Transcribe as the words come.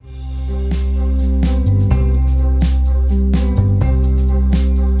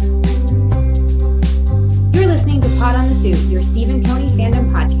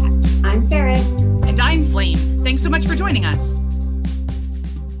joining us.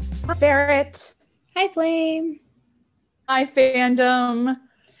 Ferret. Hi, Flame. Hi, fandom.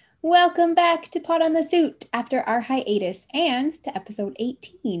 Welcome back to Pot on the Suit after our hiatus and to episode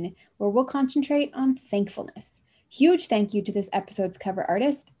 18, where we'll concentrate on thankfulness. Huge thank you to this episode's cover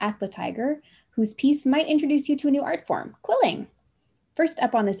artist, Atla Tiger, whose piece might introduce you to a new art form, quilling. First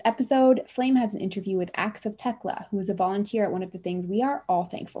up on this episode, Flame has an interview with Acts of Tekla, who is a volunteer at one of the things we are all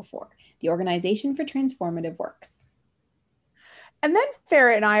thankful for, the Organization for Transformative Works. And then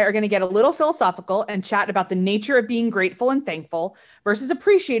Ferret and I are going to get a little philosophical and chat about the nature of being grateful and thankful versus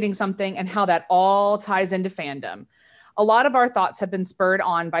appreciating something and how that all ties into fandom. A lot of our thoughts have been spurred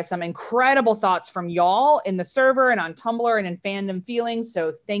on by some incredible thoughts from y'all in the server and on Tumblr and in fandom feelings,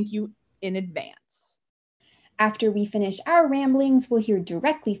 so thank you in advance. After we finish our ramblings, we'll hear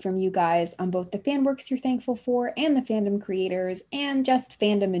directly from you guys on both the fan works you're thankful for and the fandom creators and just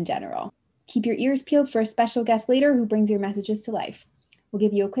fandom in general. Keep your ears peeled for a special guest later who brings your messages to life. We'll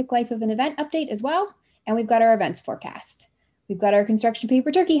give you a quick life of an event update as well, and we've got our events forecast. We've got our construction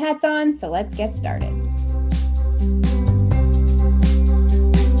paper turkey hats on, so let's get started.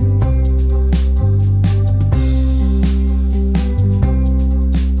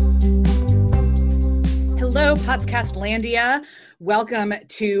 Hello, Potscastlandia. Welcome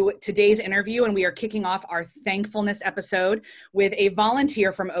to today's interview, and we are kicking off our thankfulness episode with a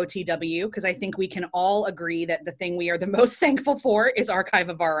volunteer from OTW, because I think we can all agree that the thing we are the most thankful for is Archive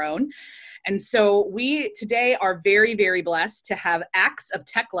of Our Own. And so we today are very, very blessed to have Acts of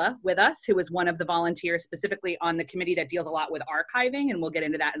Tekla with us, who is one of the volunteers specifically on the committee that deals a lot with archiving, and we'll get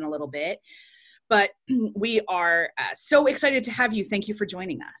into that in a little bit. But we are so excited to have you. Thank you for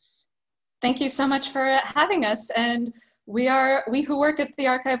joining us. Thank you so much for having us. And we who work at the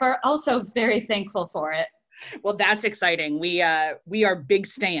archive are also very thankful for it. Well, that's exciting. We are big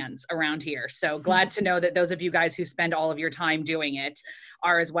stans around here. So glad to know that those of you guys who spend all of your time doing it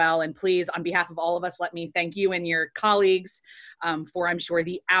are as well. And please, on behalf of all of us, let me thank you and your colleagues for, I'm sure,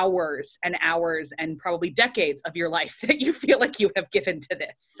 the hours and hours and probably decades of your life that you feel like you have given to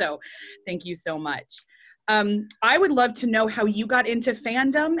this. So thank you so much. I would love to know how you got into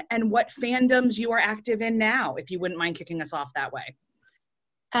fandom and what fandoms you are active in now, if you wouldn't mind kicking us off that way.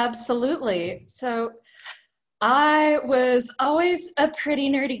 Absolutely. So I was always a pretty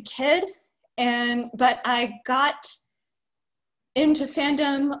nerdy kid, but I got into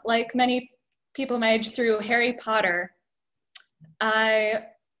fandom, like many people my age, through Harry Potter.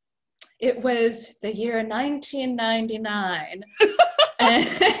 It was the year 1999. And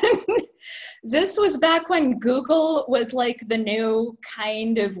this was back when Google was like the new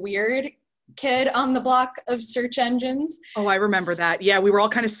kind of weird kid on the block of search engines. Oh, I remember that. Yeah, we were all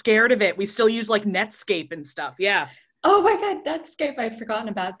kind of scared of it. We still use like Netscape and stuff. Yeah. Oh my God, Netscape. I'd forgotten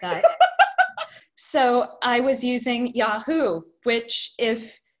about that. So I was using Yahoo, which,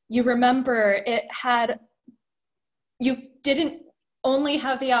 if you remember, you didn't only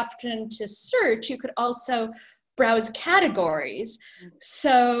have the option to search, you could also browse categories.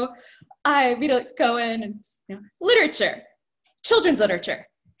 So I go in and literature, children's literature,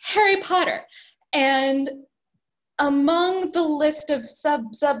 Harry Potter. And among the list of sub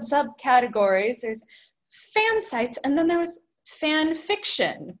categories, there's fan sites, and then there was fan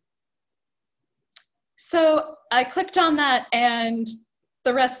fiction. So I clicked on that, and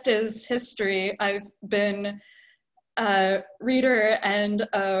the rest is history. I've been a reader and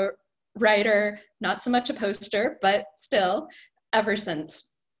a writer, not so much a poster, but still, ever since.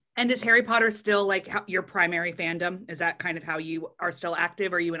 And is Harry Potter still like your primary fandom? Is that kind of how you are still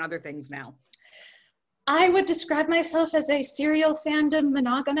active? Or are you in other things now? I would describe myself as a serial fandom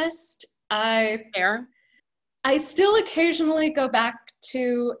monogamist. I still occasionally go back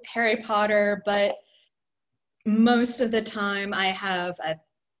to Harry Potter, but most of the time I have a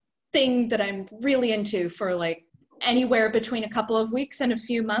thing that I'm really into for like anywhere between a couple of weeks and a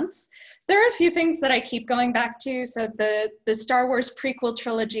few months. There are a few things that I keep going back to. So the Star Wars prequel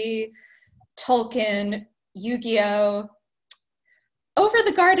trilogy, Tolkien, Yu-Gi-Oh! Over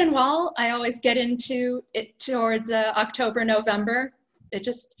the Garden Wall, I always get into it towards October, November.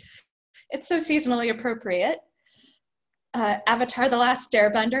 It's so seasonally appropriate. Avatar: The Last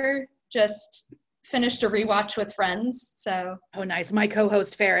Airbender, just finished a rewatch with friends. So oh, nice. My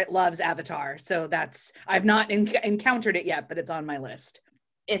co-host Ferret loves Avatar, so I've not encountered it yet, but it's on my list.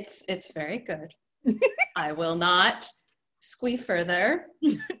 It's very good. I will not squee further.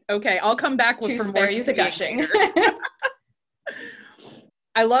 Okay, I'll come back to spare you the gushing.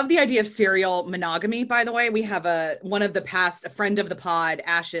 I love the idea of serial monogamy, by the way. We have a friend of the pod,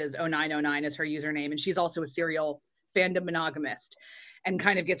 Ashes0909 is her username, and she's also a serial fandom monogamist and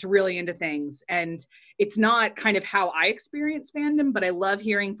kind of gets really into things. And it's not kind of how I experience fandom, but I love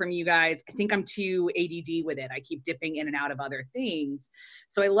hearing from you guys. I think I'm too ADD with it. I keep dipping in and out of other things.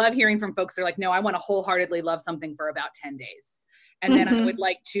 So I love hearing from folks that are like, no, I want to wholeheartedly love something for about 10 days. And then I would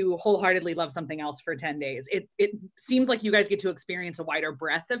like to wholeheartedly love something else for 10 days. It seems like you guys get to experience a wider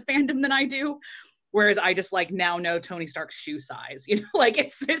breadth of fandom than I do. Whereas I just like now know Tony Stark's shoe size, you know, like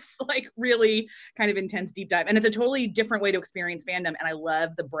it's this like really kind of intense deep dive. And it's a totally different way to experience fandom. And I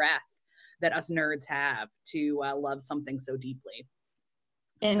love the breadth that us nerds have to love something so deeply.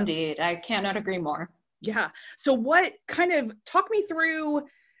 Indeed. I cannot agree more. Yeah. So what kind of, talk me through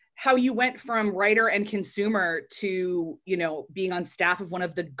how you went from writer and consumer to, you know, being on staff of one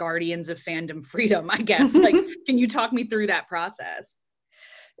of the guardians of fandom freedom, I guess. Like, can you talk me through that process?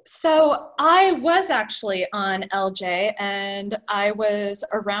 So I was actually on LJ, and I was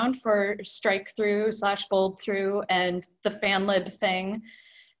around for strike through / bold through and the FanLib thing.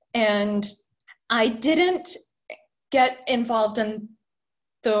 And I didn't get involved in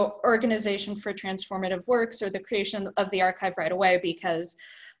the Organization for Transformative Works or the creation of the archive right away because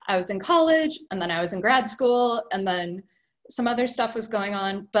I was in college and then I was in grad school and then some other stuff was going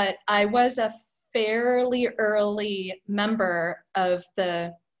on. But I was a fairly early member of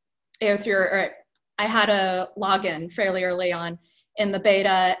the AO3, or I had a login fairly early on in the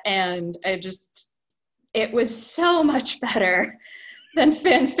beta, and it was so much better than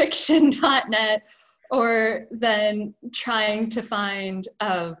fanfiction.net or than trying to find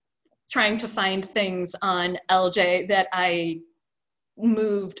things on LJ that I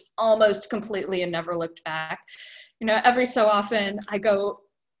moved almost completely and never looked back. You know, every so often I go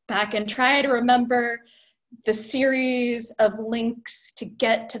back and try to remember the series of links to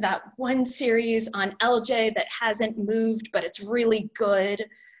get to that one series on LJ that hasn't moved, but it's really good,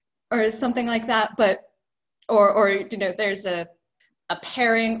 or something like that. But, or you know, there's a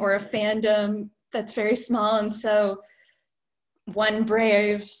pairing or a fandom that's very small. And so one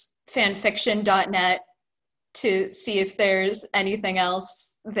braves fanfiction.net to see if there's anything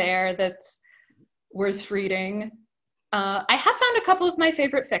else there that's worth reading. I have found a couple of my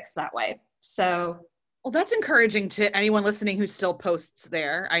favorite fics that way. So, well, that's encouraging to anyone listening who still posts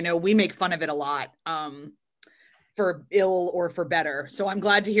there. I know we make fun of it a lot, for ill or for better. So I'm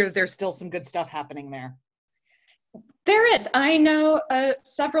glad to hear that there's still some good stuff happening there. There is. I know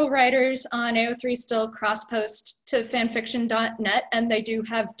several writers on AO3 still cross-post to fanfiction.net, and they do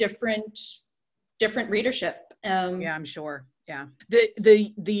have different readership. Yeah, I'm sure. Yeah.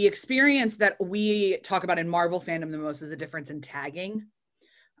 The experience that we talk about in Marvel fandom the most is a difference in tagging.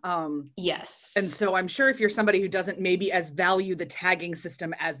 Yes. And so I'm sure if you're somebody who doesn't maybe as value the tagging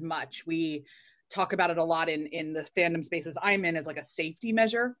system as much, we talk about it a lot in the fandom spaces I'm in as like a safety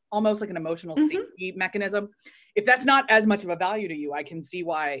measure, almost like an emotional safety mechanism. If that's not as much of a value to you, I can see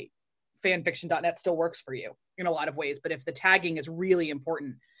why fanfiction.net still works for you in a lot of ways. But if the tagging is really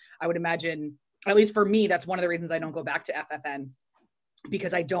important, I would imagine, at least for me, that's one of the reasons I don't go back to FFN,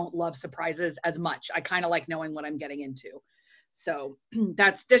 because I don't love surprises as much. I kind of like knowing what I'm getting into. So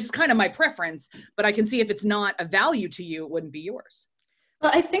that's kind of my preference, but I can see if it's not a value to you, it wouldn't be yours.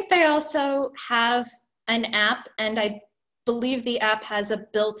 Well, I think they also have an app, and I believe the app has a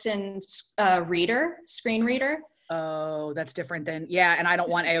built-in screen reader. Oh, that's different than, yeah, and I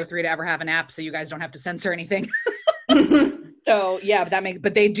don't want AO3 to ever have an app, so you guys don't have to censor anything. So yeah,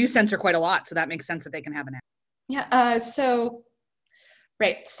 but they do censor quite a lot, so that makes sense that they can have an app. Yeah, so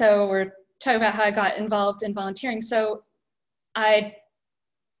we're talking about how I got involved in volunteering. So I'd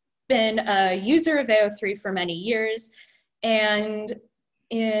been a user of AO3 for many years, and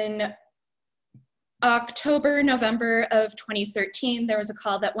in October, November of 2013, there was a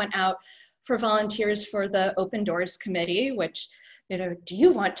call that went out for volunteers for the Open Doors Committee, which, you know, do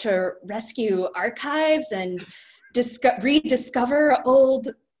you want to rescue archives and rediscover old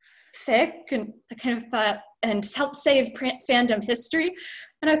fic and the kind of thought, and help save fandom history?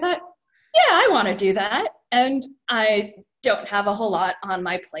 And I thought, yeah, I want to do that. And I don't have a whole lot on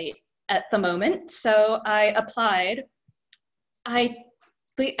my plate at the moment, so I applied. I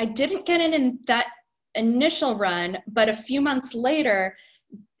didn't get in that initial run, but a few months later,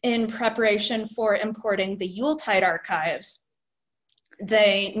 in preparation for importing the Yuletide archives,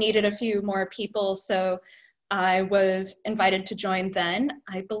 they needed a few more people, so I was invited to join then.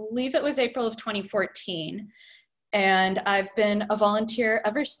 I believe it was April of 2014, and I've been a volunteer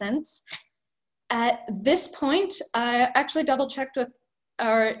ever since. At this point, I actually double-checked with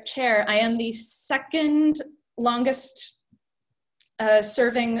our chair. I am the second longest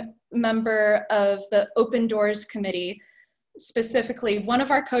serving member of the Open Doors Committee. specifically, one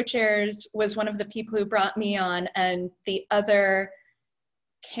of our co-chairs was one of the people who brought me on, and the other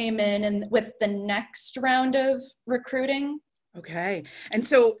came in and with the next round of recruiting. Okay. And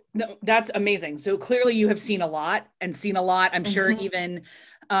so that's amazing. So clearly you have seen a lot, I'm sure even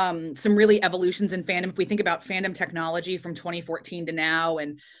some really evolutions in fandom. If we think about fandom technology from 2014 to now,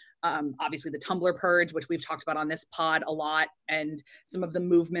 and obviously the Tumblr purge, which we've talked about on this pod a lot, and some of the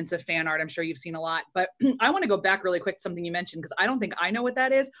movements of fan art, I'm sure you've seen a lot. But I want to go back really quick to something you mentioned, because I don't think I know what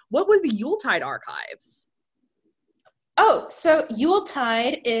that is. What was the Yuletide Archives? Oh, so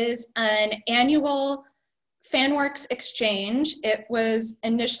Yuletide is an annual FanWorks exchange. It was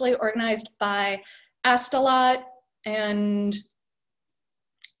initially organized by Astalot, and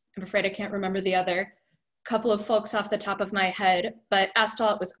I'm afraid I can't remember the other couple of folks off the top of my head, but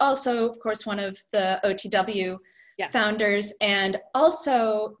Astalot was also, of course, one of the OTW founders, and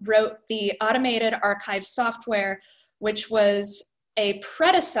also wrote the automated archive software, which was a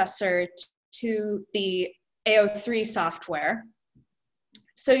predecessor to the AO3 software.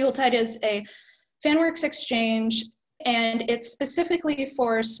 So Yuletide is a FanWorks exchange, and it's specifically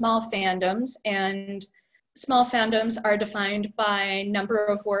for small fandoms, and small fandoms are defined by number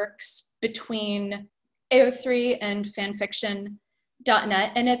of works between AO3 and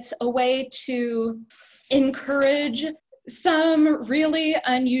fanfiction.net, and it's a way to encourage some really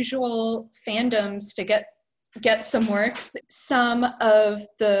unusual fandoms to get some works. Some of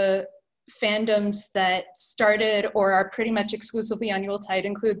the fandoms that started or are pretty much exclusively on Yuletide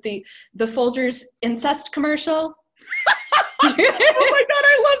include the Folgers incest commercial. Oh my God,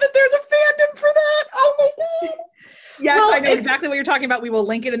 I love that there's a fandom for that. Oh my God. Yes, well, I know exactly what you're talking about. We will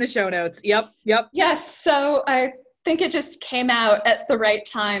link it in the show notes. Yep. Yes, so I think it just came out at the right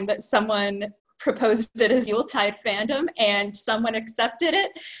time that someone proposed it as Yuletide fandom, and someone accepted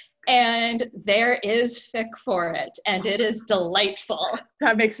it. And there is fic for it, and it is delightful.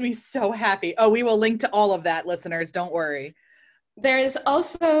 That makes me so happy. Oh, we will link to all of that, listeners. Don't worry. There is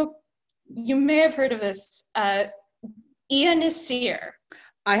also, you may have heard of this, Ian Nasir.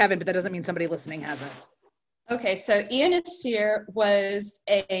 I haven't, but that doesn't mean somebody listening hasn't. Okay, so Ian Nasir was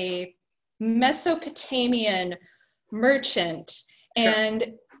a Mesopotamian merchant,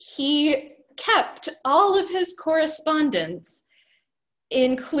 and he kept all of his correspondence,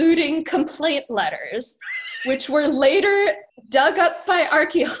 including complaint letters, which were later dug up by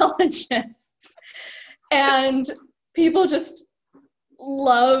archaeologists. And people just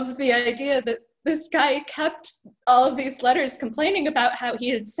love the idea that this guy kept all of these letters complaining about how he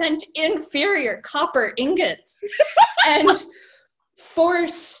had sent inferior copper ingots and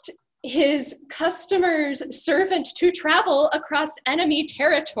forced his customer's servant to travel across enemy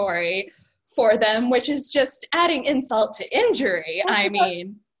territory for them, which is just adding insult to injury. I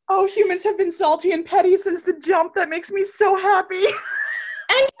mean. Oh, humans have been salty and petty since the jump. That makes me so happy.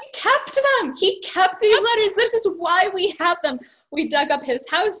 And he kept them. He kept these letters. This is why we have them. We dug up his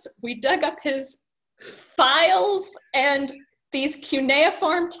house. We dug up his files, and these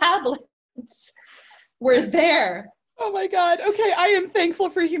cuneiform tablets were there. Oh my God. Okay, I am thankful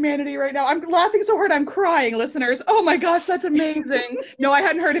for humanity right now. I'm laughing so hard I'm crying, listeners. Oh my gosh, that's amazing. No, I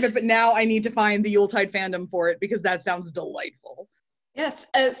hadn't heard of it, but now I need to find the Yuletide fandom for it, because that sounds delightful. Yes,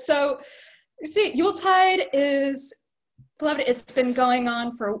 so you see, Yuletide is beloved. It's been going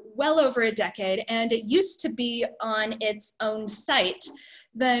on for well over a decade, and it used to be on its own site.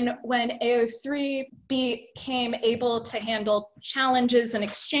 Then when AO3 became able to handle challenges and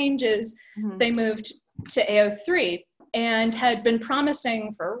exchanges, they moved to AO3, and had been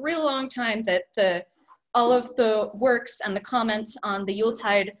promising for a real long time that all of the works and the comments on the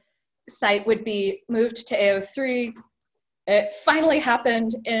Yuletide site would be moved to AO3. It finally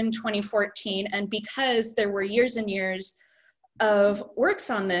happened in 2014, and because there were years and years of works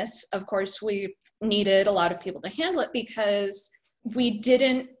on this, of course, we needed a lot of people to handle it, because we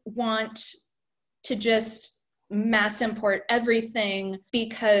didn't want to just mass import everything,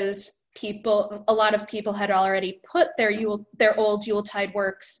 because a lot of people had already put their old Yuletide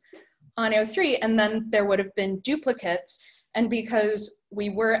works on AO3, and then there would have been duplicates. And because we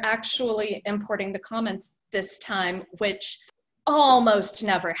were actually importing the comments this time, which almost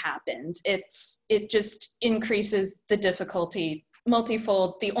never happens, it just increases the difficulty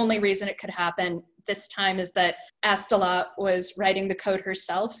multifold. The only reason it could happen this time is that Astalot was writing the code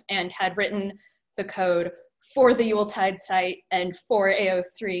herself, and had written the code for the Yuletide site and for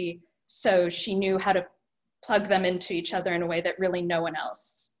AO3, so she knew how to plug them into each other in a way that really no one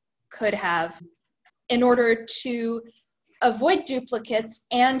else could have. In order to avoid duplicates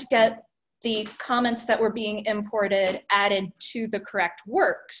and get the comments that were being imported added to the correct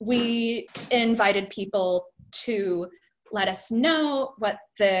works, we invited people to let us know what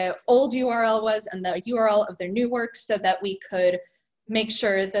the old URL was and the URL of their new work so that we could make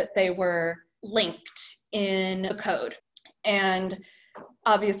sure that they were linked in the code. And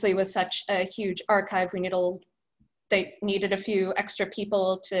obviously with such a huge archive, they needed a few extra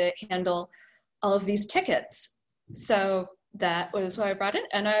people to handle all of these tickets. So that was why I brought it,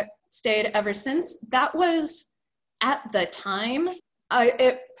 and I stayed ever since. That was, at the time,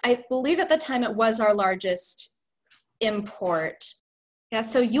 I believe at the time it was our largest import. Yeah,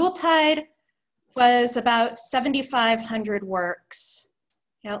 so Yuletide was about 7,500 works.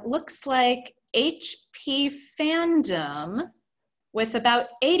 Yeah, it looks like HP Fandom, with about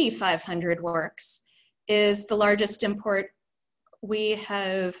 8,500 works, is the largest import we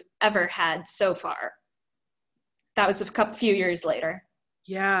have ever had so far. That was a few years later.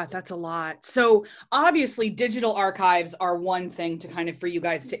 Yeah, that's a lot. So obviously digital archives are one thing to kind of for you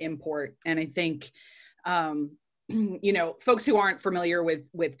guys to import. And I think, you know, folks who aren't familiar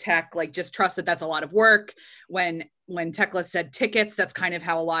with tech, like just trust that that's a lot of work. When Tekla said tickets, that's kind of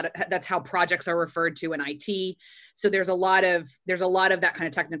how that's how projects are referred to in IT. So there's a lot of that kind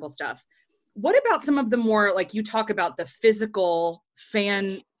of technical stuff. What about some of the more, like you talk about the physical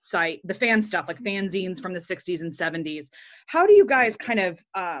fan site, the fan stuff, like fanzines from the 60s and 70s. How do you guys kind of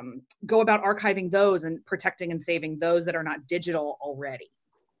go about archiving those and protecting and saving those that are not digital already?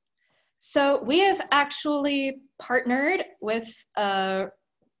 So we have actually partnered with a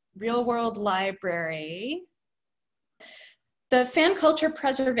real world library. The Fan Culture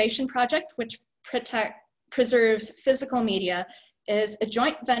Preservation Project, which preserves physical media, is a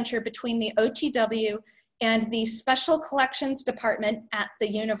joint venture between the OTW and the Special Collections Department at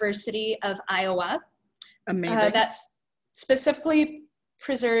the University of Iowa. Amazing. That specifically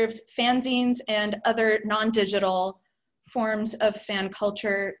preserves fanzines and other non-digital forms of fan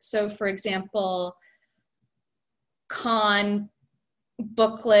culture. So for example, con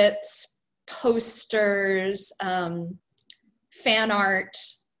booklets, posters, fan art,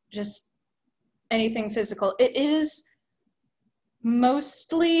 just anything physical. It is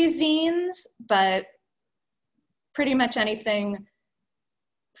mostly zines, but pretty much anything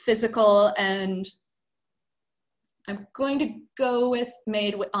physical, and I'm going to go with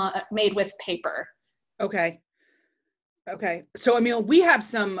made with paper. Okay. So, I mean, we have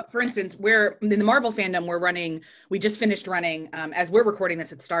some, for instance, we're in the Marvel fandom, we just finished running, as we're recording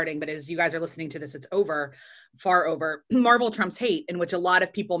this, it's starting, but as you guys are listening to this, it's far over, Marvel Trumps Hate, in which a lot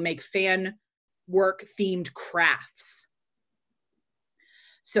of people make fan work themed crafts.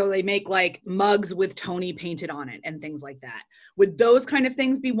 So they make like mugs with Tony painted on it and things like that. Would those kind of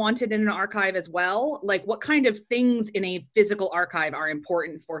things be wanted in an archive as well? Like what kind of things in a physical archive are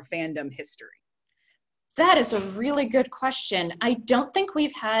important for fandom history? That is a really good question. I don't think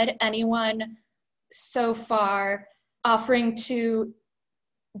we've had anyone so far offering to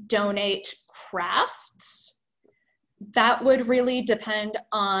donate crafts. That would really depend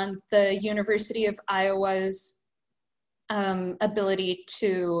on the University of Iowa's ability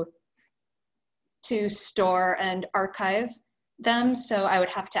to store and archive them. So I would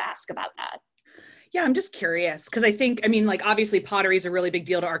have to ask about that. Yeah, I'm just curious because I think, I mean, like obviously pottery is a really big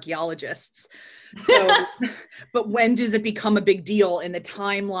deal to archaeologists. So, but when does it become a big deal in the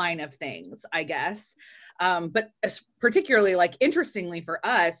timeline of things, I guess? But particularly like interestingly for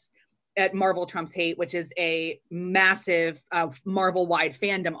us at Marvel Trumps Hate, which is a massive Marvel-wide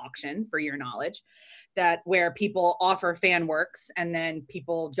fandom auction for your knowledge, where people offer fan works and then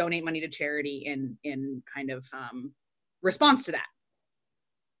people donate money to charity in kind of response to that.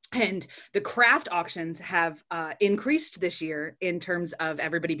 And the craft auctions have increased this year in terms of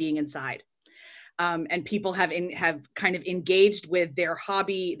everybody being inside. And people have kind of engaged with their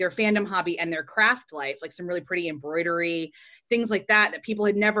hobby, their fandom hobby and their craft life, like some really pretty embroidery, things like that people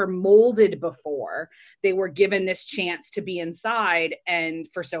had never molded before. They were given this chance to be inside and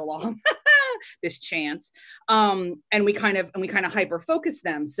for so long. This chance. And we kind of hyper focus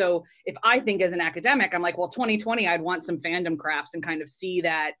them. So if I think as an academic, I'm like, well, 2020, I'd want some fandom crafts and kind of see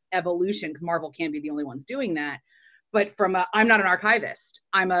that evolution because Marvel can't be the only ones doing that. But I'm not an archivist.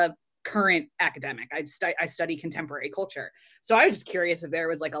 I'm a current academic. I study contemporary culture. So I was just curious if there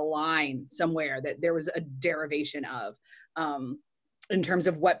was like a line somewhere that there was a derivation of in terms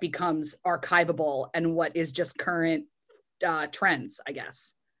of what becomes archivable and what is just current trends, I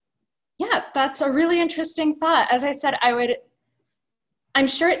guess. Yeah, that's a really interesting thought. As I said, I'm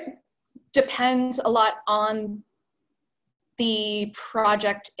sure it depends a lot on the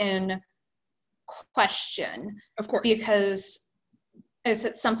project in question. Of course. Because as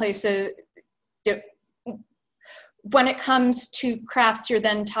at some places, when it comes to crafts, you're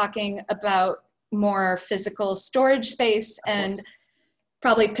then talking about more physical storage space and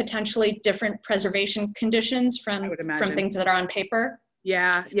probably potentially different preservation conditions from things that are on paper.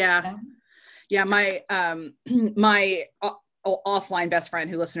 Yeah. My my offline best friend,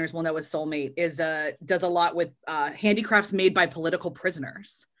 who listeners will know as Soulmate, does a lot with handicrafts made by political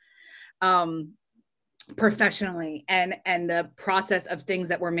prisoners, professionally, and the process of things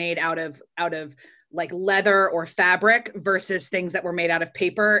that were made out of like leather or fabric versus things that were made out of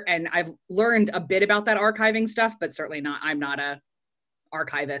paper. And I've learned a bit about that archiving stuff, but certainly I'm not a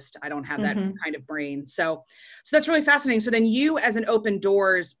archivist. I don't have that kind of brain. So that's really fascinating. So then you, as an Open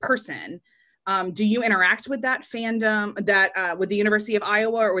Doors person, do you interact with that fandom, with the University of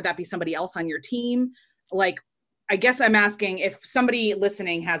Iowa, or would that be somebody else on your team? Like, I guess I'm asking if somebody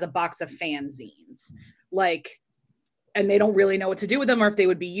listening has a box of fanzines, and they don't really know what to do with them or if they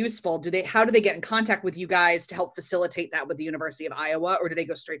would be useful, how do they get in contact with you guys to help facilitate that with the University of Iowa, or do they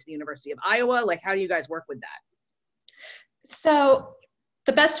go straight to the University of Iowa? Like, how do you guys work with that? So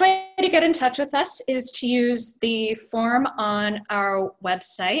the best way to get in touch with us is to use the form on our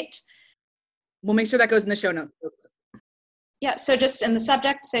website. We'll make sure that goes in the show notes. Yeah, so just in the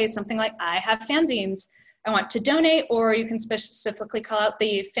subject, say something like, I have fanzines, I want to donate, or you can specifically call out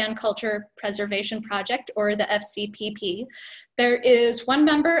the Fan Culture Preservation Project, or the FCPP. There is one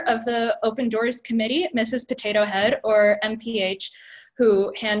member of the Open Doors Committee, Mrs. Potato Head, or MPH,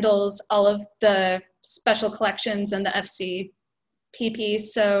 who handles all of the special collections and the FCPP.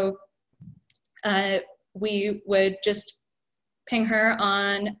 So we would just ping her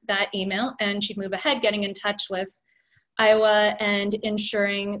on that email, and she'd move ahead getting in touch with Iowa and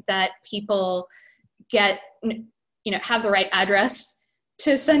ensuring that people have the right address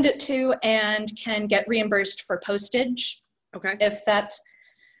to send it to and can get reimbursed for postage. Okay. If that's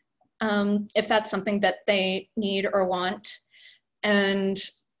something that they need or want. And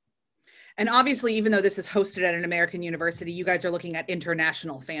obviously, even though this is hosted at an American university, you guys are looking at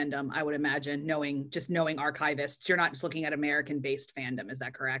international fandom, I would imagine, knowing archivists. You're not just looking at American-based fandom. Is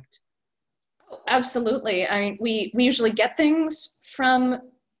that correct? Absolutely. I mean, we usually get things from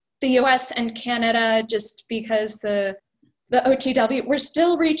the US and Canada just because the OTW, we're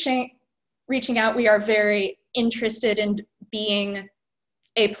still reaching out. We are very interested in being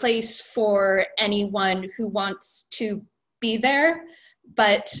a place for anyone who wants to be there,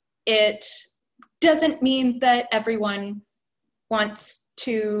 but it doesn't mean that everyone wants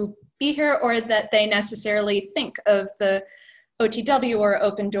to be here or that they necessarily think of the OTW or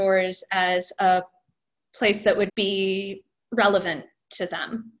Open Doors as a place that would be relevant to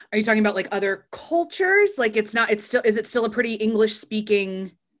them. Are you talking about like other cultures? Like is it still a pretty English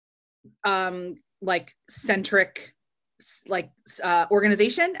speaking, centric,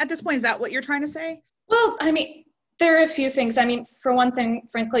 organization at this point? Is that what you're trying to say? Well, I mean, there are a few things. I mean, for one thing,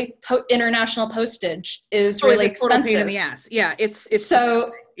 frankly, international postage is really expensive. Pain in the ass. Yeah, it's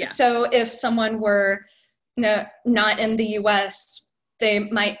so. Yeah. So if someone were not in the U.S., they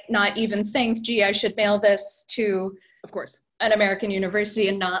might not even think, "Gee, I should mail this to." Of course. An American university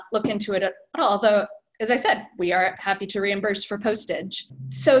and not look into it at all. Though, as I said, we are happy to reimburse for postage.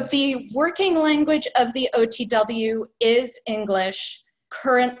 So the working language of the OTW is English.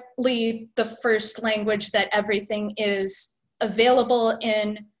 Currently, the first language that everything is available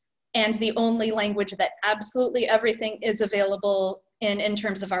in, and the only language that absolutely everything is available in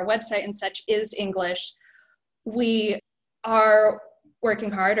terms of our website and such, is English. We are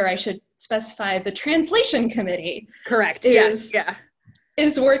working hard, or I should specify, the translation committee. Correct. Is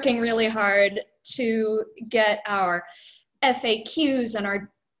working really hard to get our FAQs and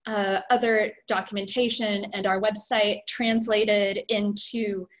our other documentation and our website translated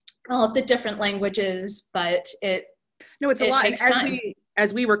into all of the different languages, but it takes time.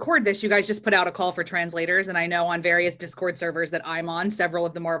 As we record this, you guys just put out a call for translators, and I know on various Discord servers that I'm on, several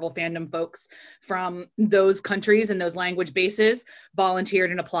of the Marvel fandom folks from those countries and those language bases volunteered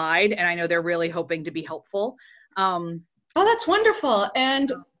and applied, and I know they're really hoping to be helpful. Oh, that's wonderful.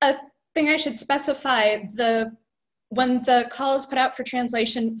 And a thing I should specify, when the call is put out for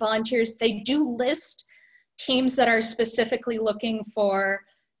translation volunteers, they do list teams that are specifically looking for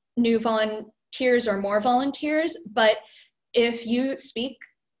new volunteers or more volunteers, but if you speak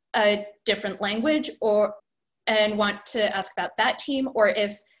a different language and want to ask about that team, or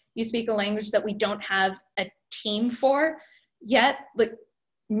if you speak a language that we don't have a team for yet, like,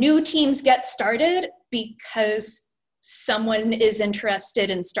 new teams get started because someone is interested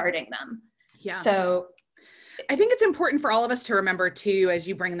in starting them. Yeah. So I think it's important for all of us to remember too, as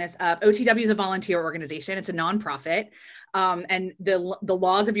you bring this up, OTW is a volunteer organization. It's a nonprofit. And the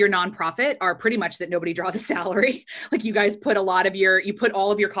laws of your nonprofit are pretty much that nobody draws a salary. Like you guys put you put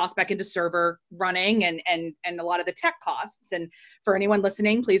all of your costs back into server running and a lot of the tech costs. And for anyone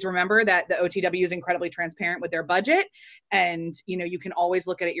listening, please remember that the OTW is incredibly transparent with their budget, and you can always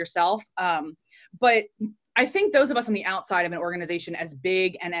look at it yourself. But I think those of us on the outside of an organization as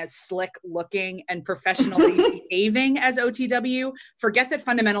big and as slick looking and professionally behaving as OTW forget that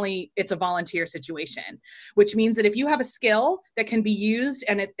fundamentally it's a volunteer situation, which means that if you have a skill that can be used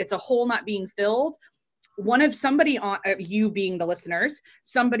and it's a hole not being filled, somebody on you being the listeners,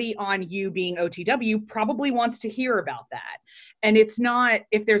 somebody on you being OTW probably wants to hear about that. And it's not,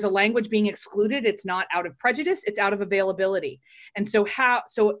 if there's a language being excluded, it's not out of prejudice, it's out of availability. And so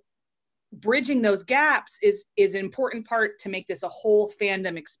bridging those gaps is an important part to make this a whole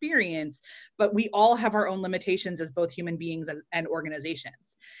fandom experience, but we all have our own limitations as both human beings and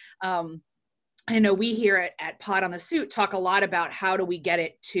organizations. I know we here at Pod on the Suit talk a lot about how do we get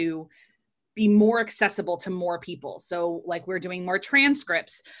it to be more accessible to more people. So like we're doing more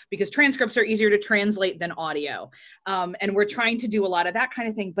transcripts because transcripts are easier to translate than audio. And we're trying to do a lot of that kind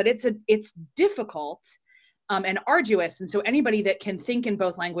of thing, but it's difficult and arduous. And so anybody that can think in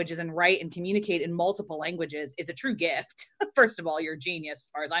both languages and write and communicate in multiple languages is a true gift. First of all, you're a genius as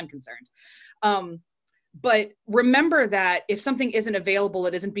far as I'm concerned. But remember that if something isn't available,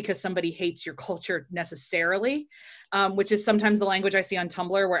 it isn't because somebody hates your culture necessarily, which is sometimes the language I see on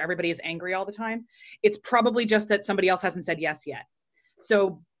Tumblr where everybody is angry all the time. It's probably just that somebody else hasn't said yes yet.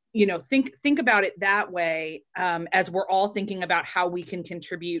 So, think about it that way as we're all thinking about how we can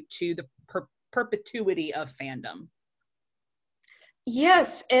contribute to the perpetuity of fandom.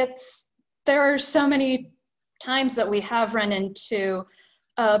 Yes, there are so many times that we have run into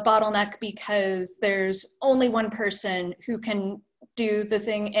a bottleneck because there's only one person who can do the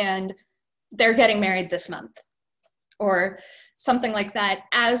thing and they're getting married this month or something like that.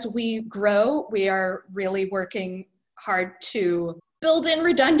 As we grow, we are really working hard to build in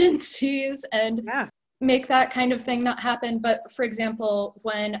redundancies and make that kind of thing not happen. But for example,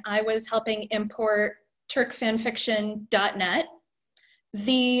 when I was helping import turkfanfiction.net,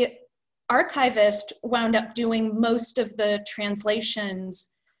 the archivist wound up doing most of the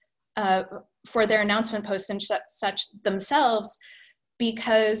translations for their announcement posts and such themselves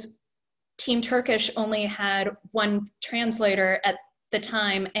because Team Turkish only had one translator at the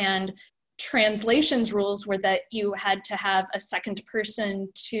time, and translations rules were that you had to have a second person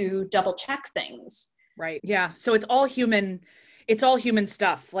to double check things. Right. Yeah. So it's all human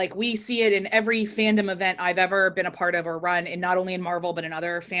stuff. Like we see it in every fandom event I've ever been a part of or run, and not only in Marvel, but in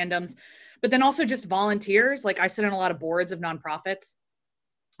other fandoms, but then also just volunteers. Like I sit on a lot of boards of nonprofits,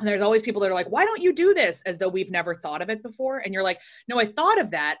 and there's always people that are like, why don't you do this? As though we've never thought of it before. And you're like, no, I thought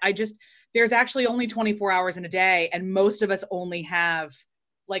of that. There's actually only 24 hours in a day. And most of us only have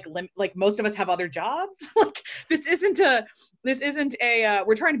like most of us have other jobs. Like this isn't a,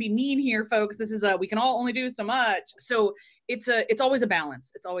 we're trying to be mean here, folks. This is we can all only do so much. So it's always a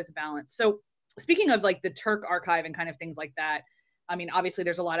balance. It's always a balance. So speaking of like the Turk archive and kind of things like that, I mean, obviously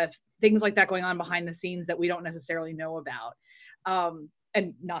there's a lot of things like that going on behind the scenes that we don't necessarily know about.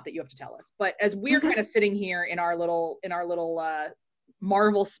 And not that you have to tell us, but as we're kind of sitting here in our little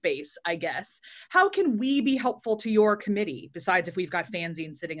Marvel space, I guess, how can we be helpful to your committee besides if we've got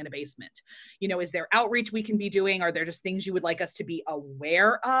fanzines sitting in a basement? Is there outreach we can be doing? Are there just things you would like us to be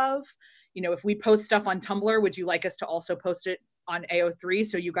aware of? If we post stuff on Tumblr, would you like us to also post it on AO3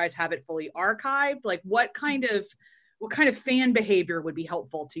 so you guys have it fully archived? Like what kind of fan behavior would be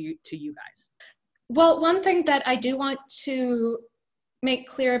helpful to you guys? Well, one thing that I do want to make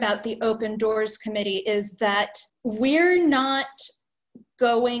clear about the Open Doors Committee is that we're not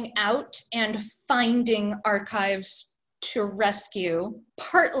going out and finding archives to rescue,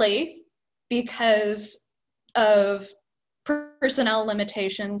 partly because of personnel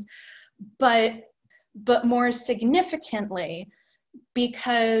limitations, but more significantly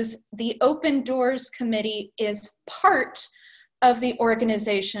because the Open Doors Committee is part of the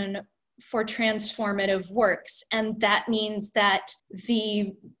Organization for Transformative Works. And that means that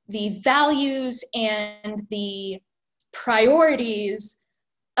the values and the priorities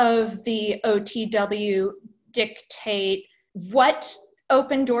of the OTW dictate what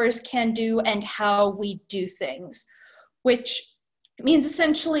Open Doors can do and how we do things, which means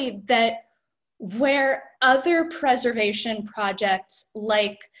essentially that where other preservation projects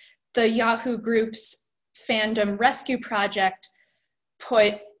like the Yahoo Group's Fandom Rescue Project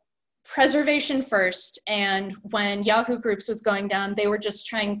put preservation first, and when Yahoo Groups was going down, they were just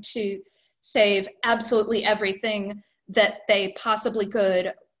trying to save absolutely everything that they possibly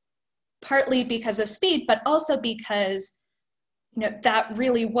could, partly because of speed, but also because, you know, that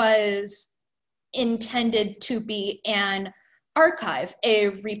really was intended to be an archive, a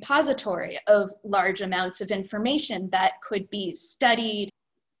repository of large amounts of information that could be studied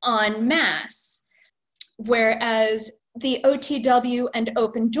en masse. Whereas the OTW and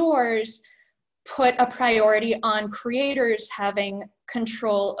Open Doors put a priority on creators having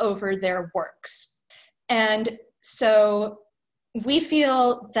control over their works. And so we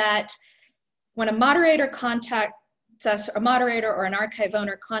feel that when a moderator contacts us, a moderator or an archive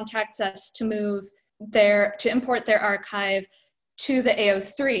owner contacts us to import their archive to the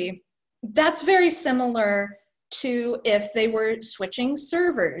AO3, that's very similar to if they were switching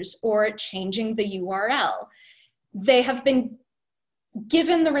servers or changing the URL. They have been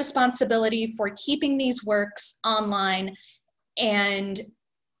given the responsibility for keeping these works online, and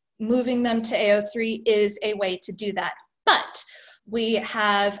moving them to AO3 is a way to do that. But we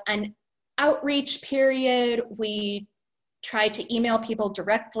have an outreach period. We try to email people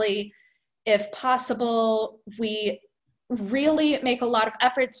directly if possible. We really make a lot of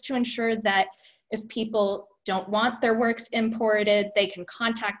efforts to ensure that if people don't want their works imported, they can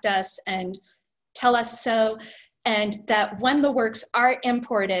contact us and tell us so, and that when the works are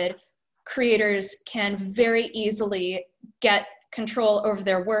imported, creators can very easily get control over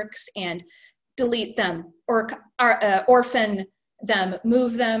their works and delete them or orphan them,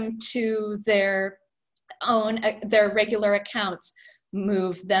 move them to their regular accounts,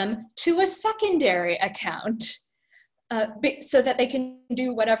 move them to a secondary account, so that they can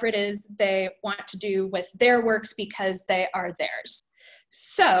do whatever it is they want to do with their works because they are theirs.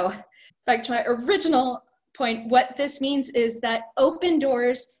 So back to my original point, what this means is that Open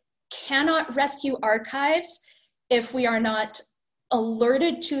Doors cannot rescue archives if we are not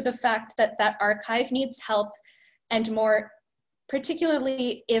alerted to the fact that that archive needs help, and more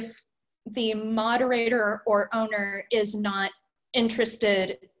particularly if the moderator or owner is not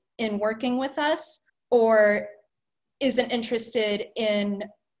interested in working with us or isn't interested in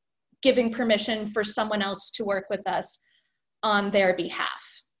giving permission for someone else to work with us on their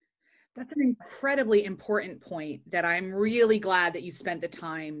behalf. That's an incredibly important point that I'm really glad that you spent the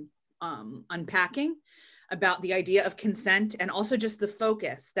time unpacking about the idea of consent, and also just the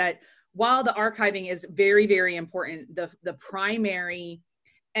focus that while the archiving is very, very important, the primary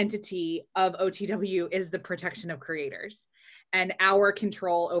entity of OTW is the protection of creators and our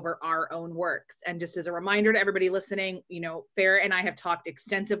control over our own works. And just as a reminder to everybody listening, you know, Farrah and I have talked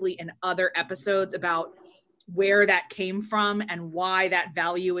extensively in other episodes about where that came from and why that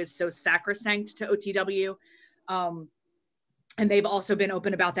value is so sacrosanct to OTW. And they've also been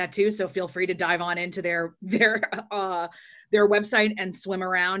open about that too. So feel free to dive on into their website and swim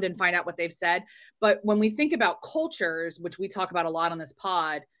around and find out what they've said. But when we think about cultures, which we talk about a lot on this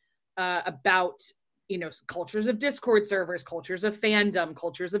pod, about, you know, cultures of Discord servers, cultures of fandom,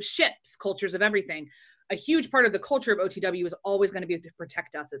 cultures of ships, cultures of everything, a huge part of the culture of OTW is always going to be to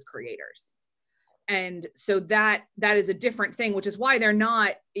protect us as creators. And so that is a different thing, which is why they're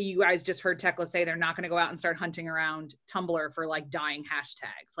not, you guys just heard Tekla say they're not going to go out and start hunting around Tumblr for like dying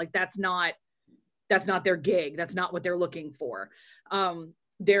hashtags. Like that's not their gig. That's not what they're looking for.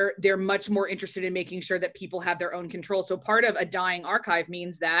 They're much more interested in making sure that people have their own control. So part of a dying archive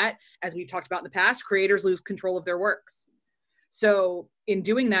means that, as we've talked about in the past, creators lose control of their works. So in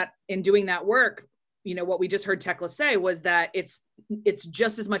doing that work, you know, what we just heard Tekla say was that it's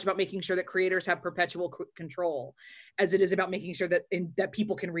just as much about making sure that creators have perpetual control as it is about making sure that that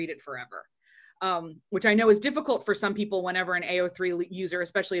people can read it forever. Which I know is difficult for some people whenever an AO3 user,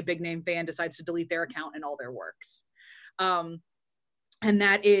 especially a big name fan, decides to delete their account and all their works. And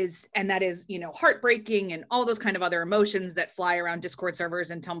that is, you know, heartbreaking and all those kind of other emotions that fly around Discord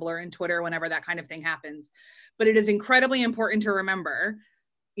servers and Tumblr and Twitter whenever that kind of thing happens. But it is incredibly important to remember,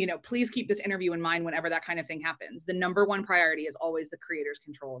 you know, please keep this interview in mind whenever that kind of thing happens. The number one priority is always the creator's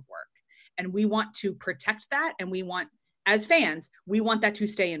control of work. And we want to protect that. And we want, as fans, we want that to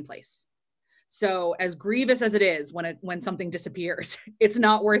stay in place. So as grievous as it is when something disappears, it's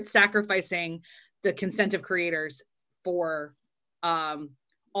not worth sacrificing the consent of creators for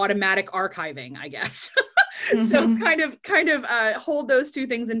automatic archiving, I guess. Mm-hmm. So kind of hold those two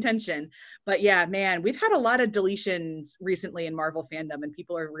things in tension. But yeah, man, we've had a lot of deletions recently in Marvel fandom and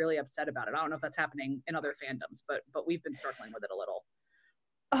people are really upset about it. I don't know if that's happening in other fandoms, but we've been struggling with it a little.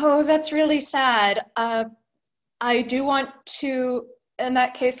 Oh, that's really sad. I do want to, in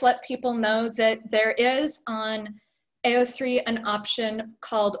that case, let people know that there is on AO3 an option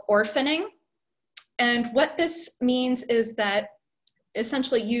called orphaning. And what this means is that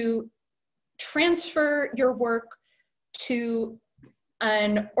essentially you transfer your work to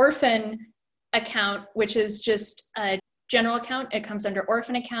an orphan account, which is just a general account. It comes under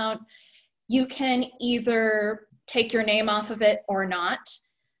orphan account. You can either take your name off of it or not.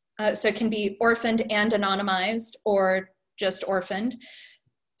 So it can be orphaned and anonymized, or just orphaned.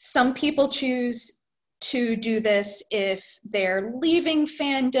 Some people choose to do this if they're leaving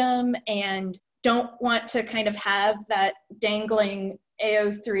fandom and don't want to kind of have that dangling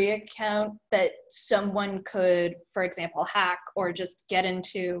AO3 account that someone could, for example, hack or just get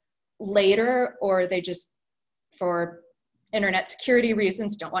into later, or they just, for internet security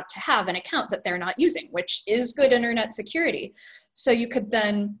reasons, don't want to have an account that they're not using, which is good internet security. So you could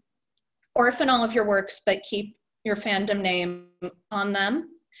then orphan all of your works, but keep your fandom name on them.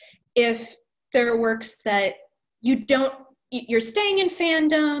 If there are works that you're staying in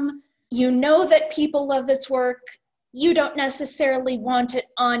fandom, you know that people love this work, you don't necessarily want it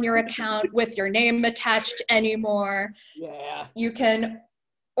on your account with your name attached anymore. Yeah. You can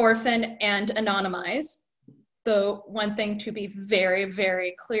orphan and anonymize. The one thing to be very,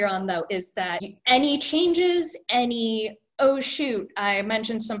 very clear on, though, is that any changes, oh shoot, I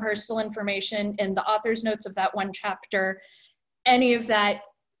mentioned some personal information in the author's notes of that one chapter, any of that,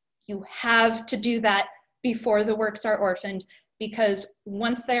 you have to do that before the works are orphaned, because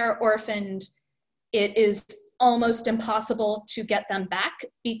once they are orphaned, it is almost impossible to get them back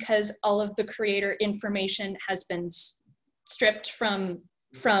because all of the creator information has been stripped from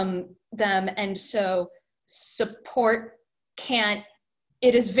them. And so support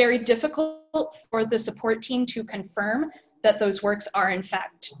it is very difficult for the support team to confirm that those works are in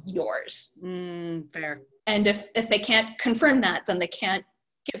fact yours. Fair. And if they can't confirm that, then they can't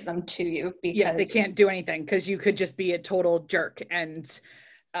give them to you, because they can't do anything, because you could just be a total jerk and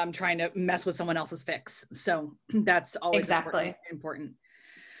trying to mess with someone else's fix. So that's always exactly important.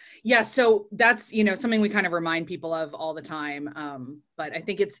 Yeah, so that's, something we kind of remind people of all the time. But I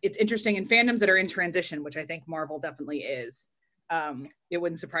think it's interesting in fandoms that are in transition, which I think Marvel definitely is. It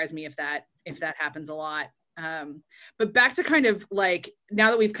wouldn't surprise me if that happens a lot. But back to kind of like, now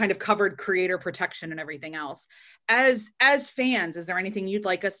that we've kind of covered creator protection and everything else, as fans, is there anything you'd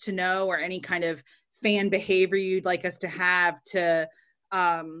like us to know, or any kind of fan behavior you'd like us to have to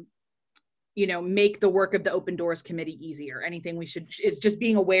make the work of the Open Doors Committee easier? Anything is just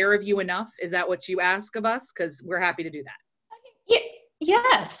being aware of you enough? Is that what you ask of us? Because we're happy to do that.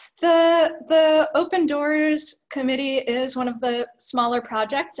 Yes, the Open Doors Committee is one of the smaller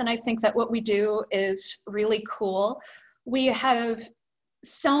projects, and I think that what we do is really cool. We have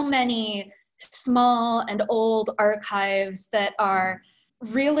so many small and old archives that are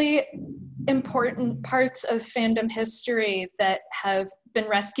really important parts of fandom history that have been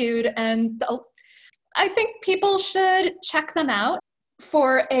rescued, and I think people should check them out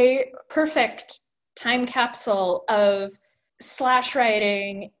for a perfect time capsule of slash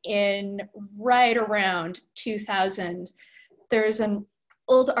writing in right around 2000. There's an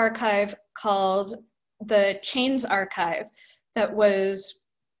old archive called the Chains Archive that was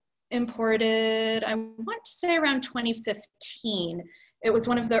imported, I want to say around 2015. It was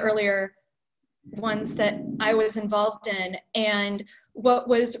one of the earlier ones that I was involved in. And what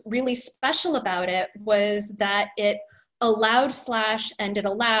was really special about it was that it allowed slash, and it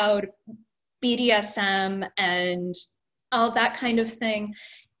allowed BDSM and all that kind of thing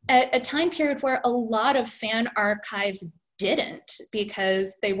at a time period where a lot of fan archives didn't,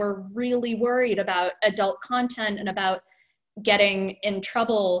 because they were really worried about adult content and about getting in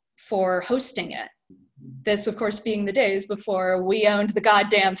trouble for hosting it. This, of course, being the days before we owned the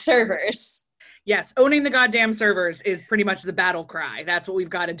goddamn servers. Yes, owning the goddamn servers is pretty much the battle cry. That's what we've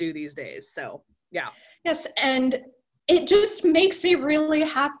got to do these days. So, yeah. Yes, and it just makes me really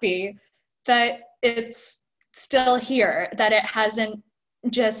happy that it's still here, that it hasn't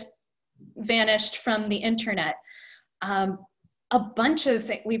just vanished from the internet. A bunch of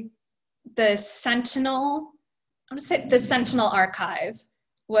things. The Sentinel archive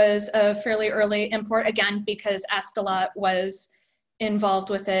was a fairly early import, again, because Astalot was involved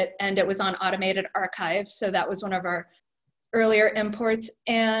with it, and it was on automated archive. So that was one of our earlier imports.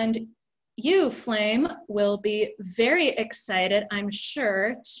 And you, Flame, will be very excited, I'm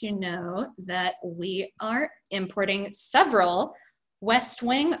sure, to know that we are importing several West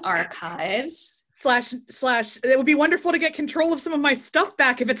Wing archives. Slash, it would be wonderful to get control of some of my stuff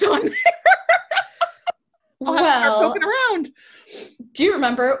back if it's on there. I'll have to start poking around. Do you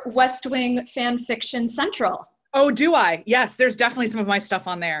remember West Wing Fan Fiction Central? Oh, do I? Yes, there's definitely some of my stuff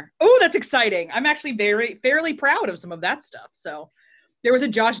on there. Oh, that's exciting. I'm actually fairly proud of some of that stuff. So there was a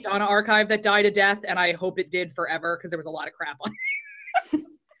Josh Donna archive that died a death, and I hope it did forever, because there was a lot of crap on it.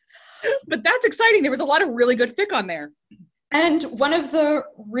 But that's exciting. There was a lot of really good fic on there. And one of the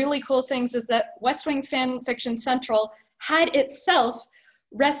really cool things is that West Wing Fan Fiction Central had itself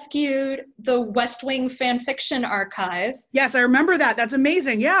rescued the West Wing fan fiction archive. Yes, I remember that. That's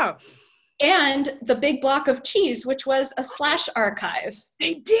amazing. Yeah. And the Big Block of Cheese, which was a Slash archive.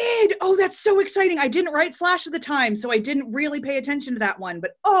 They did. Oh, that's so exciting. I didn't write Slash at the time, so I didn't really pay attention to that one.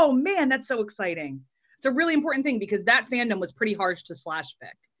 But oh man, that's so exciting. It's a really important thing because that fandom was pretty harsh to Slash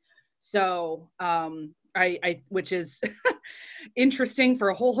fic. So which is interesting for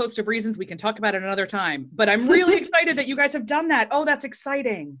a whole host of reasons we can talk about it another time. But I'm really excited that you guys have done that. Oh, that's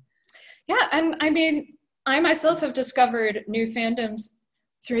exciting. Yeah, and I mean, I myself have discovered new fandoms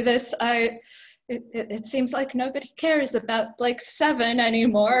through this. It seems like nobody cares about Blake 7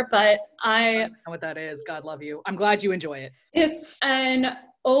 anymore, but I don't know what that is. God love you. I'm glad you enjoy it. It's an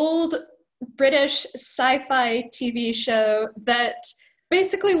old British sci-fi TV show that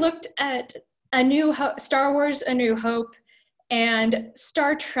basically looked at Star Wars A New Hope and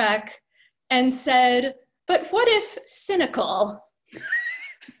Star Trek and said, but what if cynical?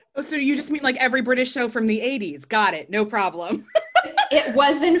 Oh, so you just mean like every British show from the 80s. Got it. No problem. It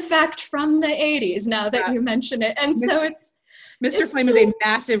was in fact from the 80s now that you mention it. And so Mr. Flame is a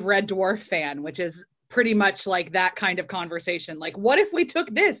massive Red Dwarf fan, which is pretty much like that kind of conversation. Like, what if we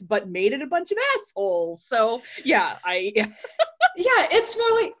took this but made it a bunch of assholes? So yeah, yeah, it's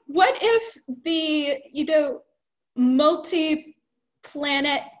more like, what if the,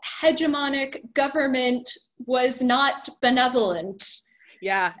 multi-planet hegemonic government was not benevolent?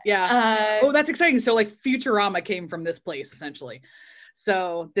 Yeah. Oh, that's exciting. So like Futurama came from this place essentially.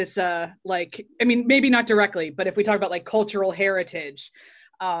 So this, maybe not directly, but if we talk about like cultural heritage,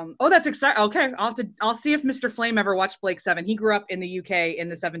 that's exciting. Okay. I'll see if Mr. Flame ever watched Blake 7. He grew up in the UK in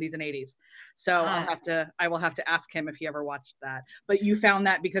the 70s and 80s. So I will have to ask him if he ever watched that. But you found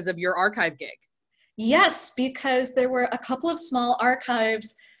that because of your archive gig. Yes, because there were a couple of small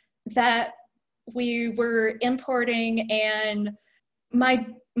archives that we were importing, and my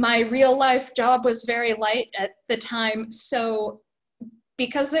real life job was very light at the time. So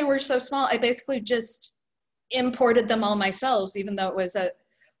because they were so small, I basically just imported them all myself, even though it was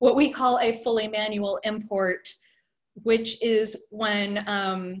what we call a fully manual import, which is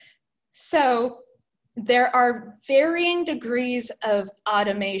when, so there are varying degrees of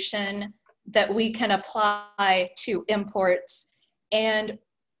automation that we can apply to imports, and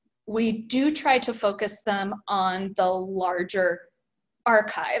we do try to focus them on the larger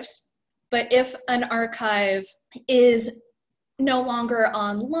archives. But if an archive is no longer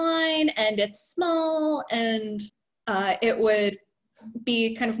online and it's small and it would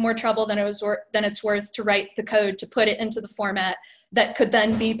be kind of more trouble than it's worth to write the code to put it into the format that could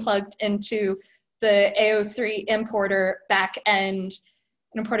then be plugged into the AO3 importer back end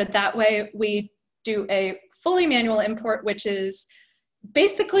and imported that way, we do a fully manual import, which is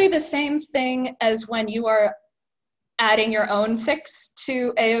basically the same thing as when you are adding your own fix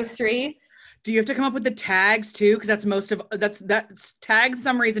to AO3. Do you have to come up with the tags too? Because that's tags,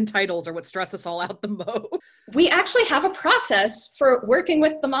 summaries, and titles are what stress us all out the most. We actually have a process for working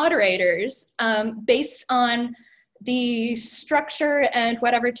with the moderators based on the structure and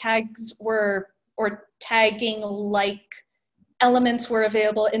whatever tags or tagging like elements were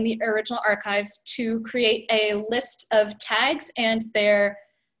available in the original archives to create a list of tags and their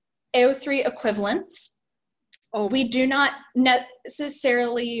AO3 equivalents. Oh. We do not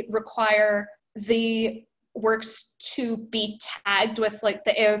necessarily require the works to be tagged with like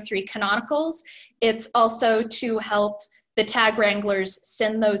the AO3 canonicals. It's also to help the tag wranglers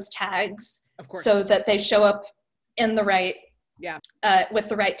send those tags so that they show up in the right, with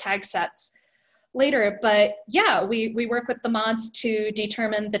the right tag sets later. But yeah, we work with the mods to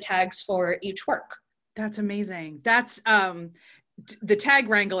determine the tags for each work. That's amazing. That's the tag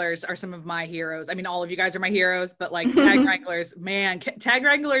wranglers are some of my heroes. I mean, all of you guys are my heroes, but like tag wranglers, man, tag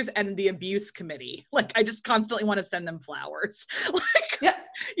wranglers and the abuse committee. Like, I just constantly want to send them flowers. Like,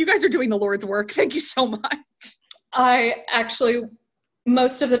 you guys are doing the Lord's work. Thank you so much. I actually,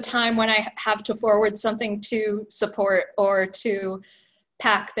 most of the time when I have to forward something to support or to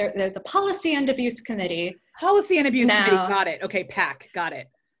PAC, they're the Policy and Abuse Committee. Policy and Abuse Committee, got it. Okay, PAC, got it.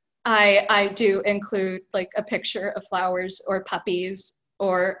 I do include like a picture of flowers or puppies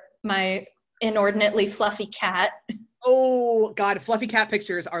or my inordinately fluffy cat. Oh God, fluffy cat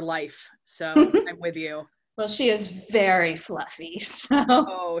pictures are life. So I'm with you. Well, she is very fluffy. So.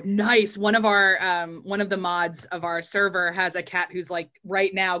 Oh, nice. One of the mods of our server has a cat who's like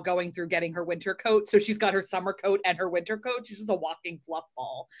right now going through getting her winter coat. So she's got her summer coat and her winter coat. She's just a walking fluff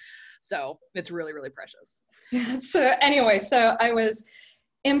ball. So it's really, really precious. So anyway, so I was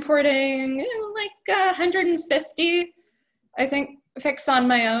importing like 150, I think, fics on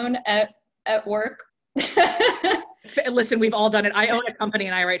my own at work. Listen, we've all done it. I own a company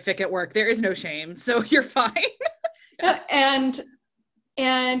and I write fic at work. There is no shame, so you're fine. And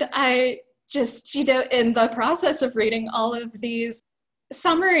I just, in the process of reading all of these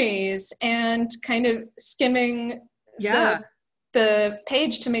summaries and kind of skimming the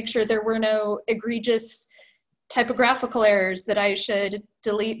page to make sure there were no egregious typographical errors that I should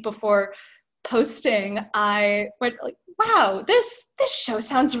delete before posting, I went like, wow, this show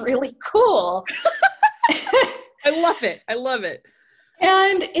sounds really cool. I love it. I love it.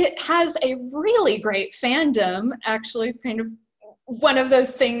 And it has a really great fandom, actually, kind of one of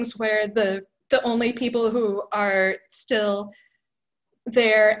those things where the only people who are still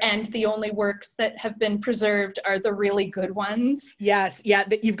there and the only works that have been preserved are the really good ones. Yes. Yeah.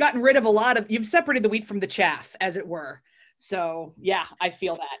 You've gotten rid of you've separated the wheat from the chaff, as it were. So yeah, I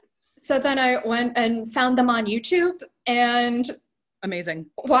feel that. So then I went and found them on YouTube and amazing.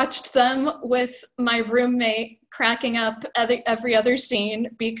 Watched them with my roommate cracking up every other scene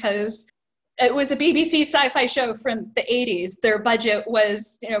because it was a BBC sci-fi show from the 80s. Their budget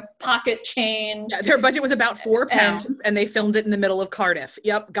was, pocket change. Yeah, their budget was about £4 and they filmed it in the middle of Cardiff.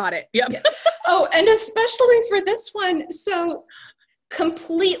 Yep, got it. Yep. Oh, and especially for this one, so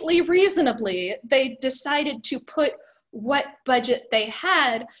completely reasonably, they decided to put what budget they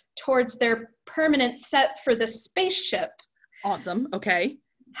had towards their permanent set for the spaceship. Awesome. Okay.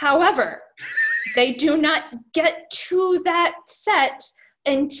 However, they do not get to that set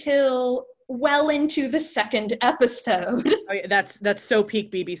until well into the second episode. Oh, yeah, that's so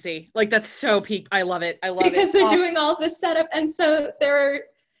peak BBC. Like, that's so peak. I love it. I love it. Because they're doing all this setup. And so there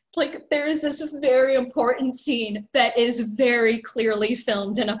is this very important scene that is very clearly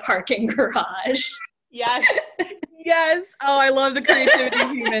filmed in a parking garage. Yes. Yes. Oh, I love the creativity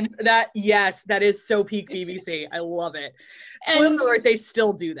of humans. That is so peak BBC. I love it. Spoiler alert, they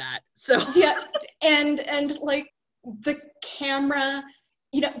still do that. So yeah, and like the camera,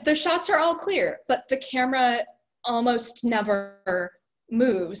 the shots are all clear, but the camera almost never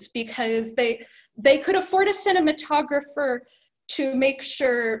moves because they could afford a cinematographer to make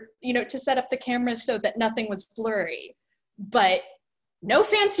sure, to set up the camera so that nothing was blurry, but no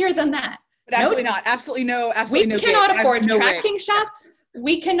fancier than that. But absolutely not. Absolutely no. Absolutely no. We cannot afford tracking shots.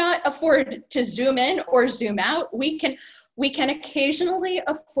 We cannot afford to zoom in or zoom out. We can occasionally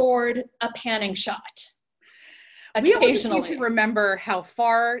afford a panning shot. Occasionally. We need to remember how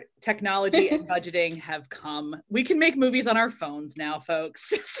far technology and budgeting have come. We can make movies on our phones now, folks.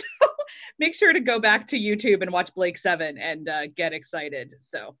 So make sure to go back to YouTube and watch Blake 7 and get excited.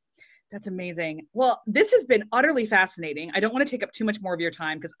 So that's amazing. Well, this has been utterly fascinating. I don't want to take up too much more of your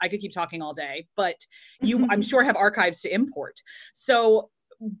time because I could keep talking all day, but you, I'm sure, have archives to import. So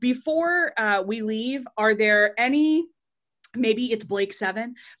before we leave, are there any, maybe it's Blake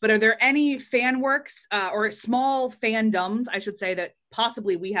 7, but are there any fan works or small fandoms, I should say, that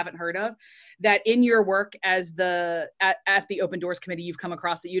possibly we haven't heard of that in your work as at the Open Doors Committee you've come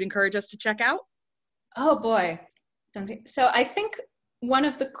across that you'd encourage us to check out? Oh boy. So I think one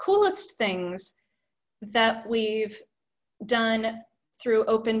of the coolest things that we've done through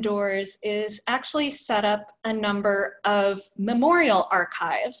Open Doors is actually set up a number of memorial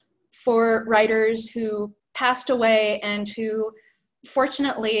archives for writers who passed away and who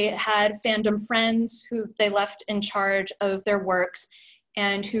fortunately had fandom friends who they left in charge of their works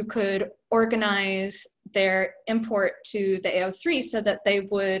and who could organize their import to the AO3 so that they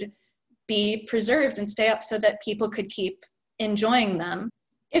would be preserved and stay up so that people could keep enjoying them.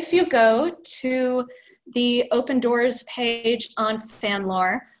 If you go to the Open Doors page on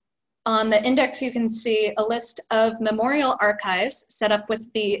FanLore, on the index you can see a list of memorial archives set up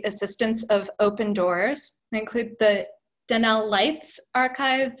with the assistance of Open Doors. They include the Donnell Lights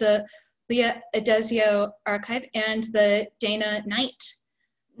archive, the Leah Adesio archive, and the Dana Knight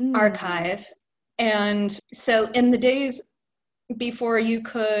archive. And so in the days before you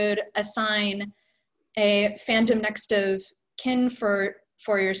could assign a fandom next of kin for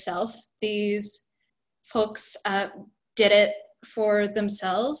yourself, these folks did it for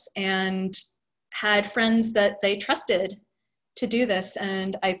themselves and had friends that they trusted to do this.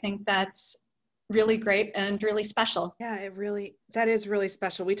 And I think that's really great and really special. Yeah, that is really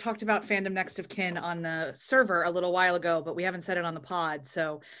special. We talked about fandom next of kin on the server a little while ago, but we haven't said it on the pod.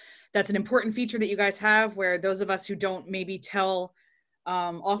 So that's an important feature that you guys have, where those of us who don't maybe tell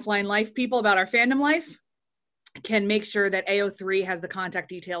offline life people about our fandom life can make sure that AO3 has the contact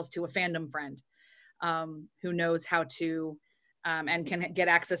details to a fandom friend who knows how to and can get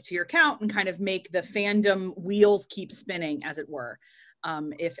access to your account and kind of make the fandom wheels keep spinning, as it were.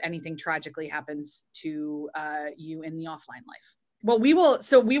 if anything tragically happens to you in the offline life. Well, we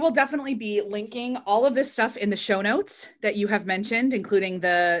will definitely be linking all of this stuff in the show notes that you have mentioned, including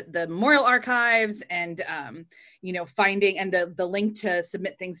the memorial archives and, finding and the link to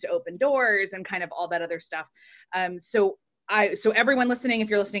submit things to Open Doors and kind of all that other stuff. So everyone listening, if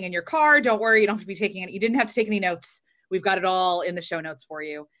you're listening in your car, don't worry, you don't have to be taking it. You didn't have to take any notes. We've got it all in the show notes for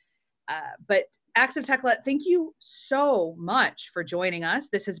you. But Acts of Tekla, thank you so much for joining us.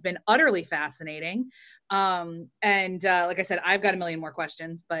 This has been utterly fascinating. And like I said, I've got a million more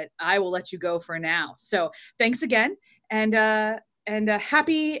questions, but I will let you go for now. So thanks again, and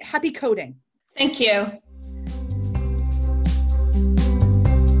happy coding. Thank you.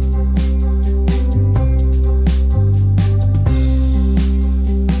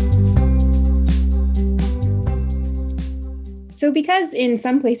 So because in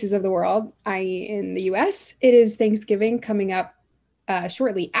some places of the world, i.e. in the US, it is Thanksgiving coming up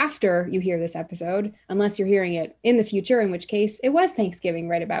shortly after you hear this episode, unless you're hearing it in the future, in which case it was Thanksgiving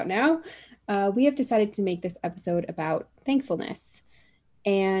right about now, we have decided to make this episode about thankfulness.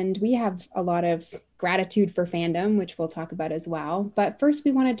 And we have a lot of gratitude for fandom, which we'll talk about as well. But first,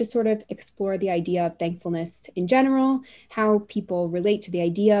 we wanted to sort of explore the idea of thankfulness in general, how people relate to the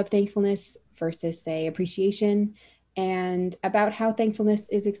idea of thankfulness versus, say, appreciation, and about how thankfulness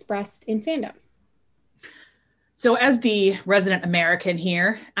is expressed in fandom. So as the resident American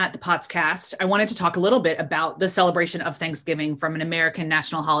here at the Potscast, I wanted to talk a little bit about the celebration of Thanksgiving from an American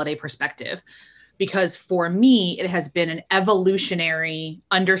national holiday perspective, because for me, it has been an evolutionary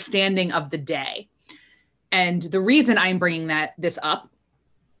understanding of the day. And the reason I'm bringing this up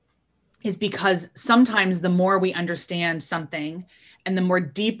is because sometimes the more we understand something and the more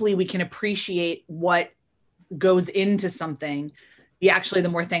deeply we can appreciate what goes into something, the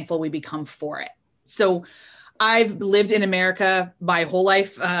more thankful we become for it. So I've lived in America my whole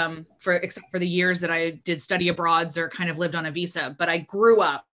life, except for the years that I did study abroad or kind of lived on a visa, but I grew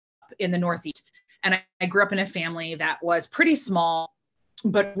up in the Northeast, and I grew up in a family that was pretty small,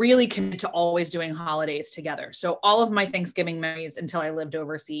 but really committed to always doing holidays together. So all of my Thanksgiving memories until I lived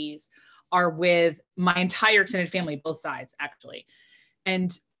overseas are with my entire extended family, both sides actually.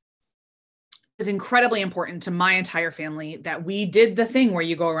 And is incredibly important to my entire family that we did the thing where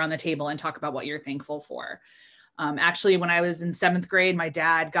you go around the table and talk about what you're thankful for. Actually, when I was in 7th grade, my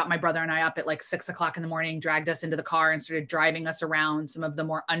dad got my brother and I up at like 6 o'clock in the morning, dragged us into the car and started driving us around some of the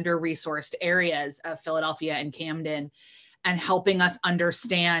more under-resourced areas of Philadelphia and Camden, and helping us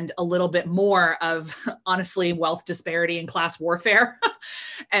understand a little bit more of, honestly, wealth disparity and class warfare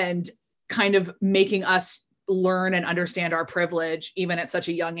and kind of making us learn and understand our privilege even at such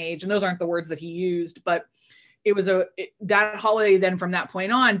a young age. And those aren't the words that he used, but it was that holiday then from that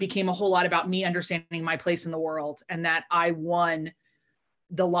point on became a whole lot about me understanding my place in the world, and that I won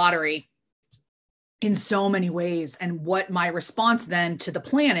the lottery in so many ways. And what my response then to the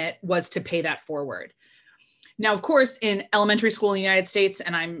planet was to pay that forward. Now, of course, in elementary school in the United States,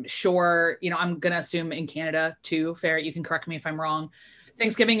 and I'm sure, I'm going to assume in Canada too, Farrah, you can correct me if I'm wrong,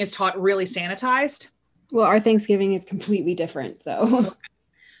 Thanksgiving is taught really sanitized. Well, our Thanksgiving is completely different.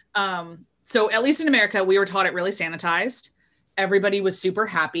 So at least in America, we were taught it really sanitized. Everybody was super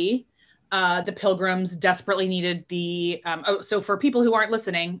happy. The Pilgrims desperately needed so for people who aren't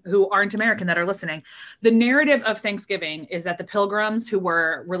listening, who aren't American that are listening, the narrative of Thanksgiving is that the Pilgrims, who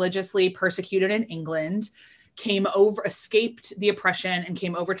were religiously persecuted in England, escaped the oppression and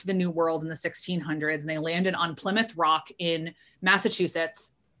came over to the New World in the 1600s. And they landed on Plymouth Rock in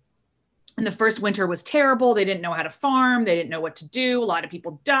Massachusetts. And the first winter was terrible. They didn't know how to farm. They didn't know what to do. A lot of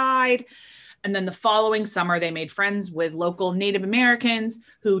people died. And then the following summer, they made friends with local Native Americans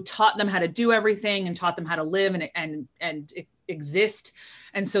who taught them how to do everything and taught them how to live and exist.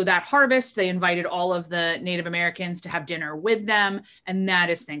 And so that harvest, they invited all of the Native Americans to have dinner with them. And that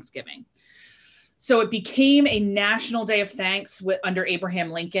is Thanksgiving. So it became a national day of thanks under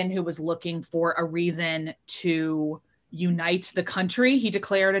Abraham Lincoln, who was looking for a reason to unite the country. He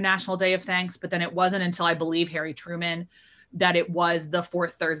declared a national day of thanks, but then it wasn't until, I believe, Harry Truman that it was the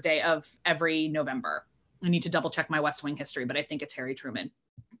fourth Thursday of every November. I need to double check my West Wing history, but I think it's Harry Truman.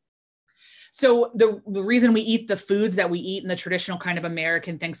 So the reason we eat the foods that we eat in the traditional kind of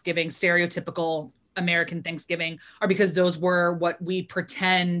American Thanksgiving, stereotypical American Thanksgiving, are because those were what we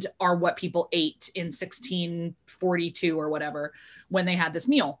pretend are what people ate in 1642 or whatever when they had this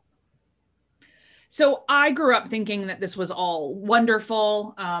meal. So I grew up thinking that this was all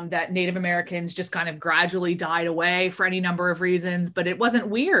wonderful, that Native Americans just kind of gradually died away for any number of reasons, but it wasn't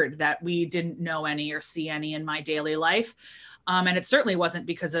weird that we didn't know any or see any in my daily life. And it certainly wasn't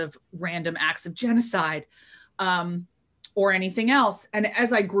because of random acts of genocide. or anything else. And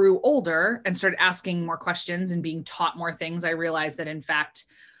as I grew older and started asking more questions and being taught more things, I realized that in fact,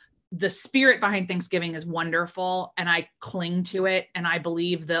 the spirit behind Thanksgiving is wonderful, and I cling to it. And I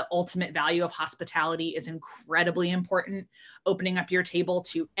believe the ultimate value of hospitality is incredibly important. Opening up your table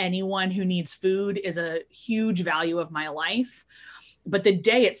to anyone who needs food is a huge value of my life. But the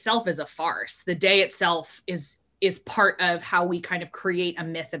day itself is a farce. The day itself is part of how we kind of create a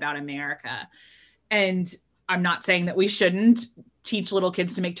myth about America. And I'm not saying that we shouldn't teach little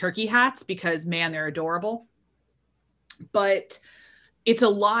kids to make turkey hats, because man, they're adorable. But it's a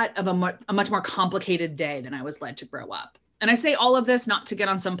lot of a much more complicated day than I was led to grow up. And I say all of this not to get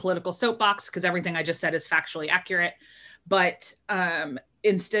on some political soapbox, because everything I just said is factually accurate, but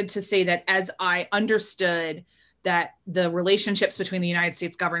instead to say that as I understood that the relationships between the United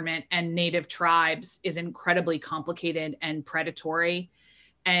States government and Native tribes is incredibly complicated and predatory,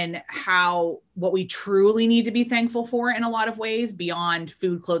 and how what we truly need to be thankful for in a lot of ways beyond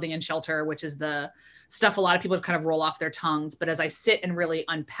food, clothing, and shelter, which is the stuff a lot of people kind of roll off their tongues. But as I sit and really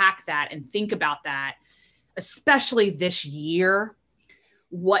unpack that and think about that, especially this year,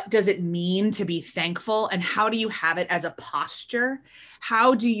 what does it mean to be thankful, and how do you have it as a posture?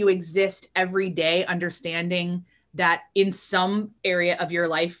 How do you exist every day understanding that in some area of your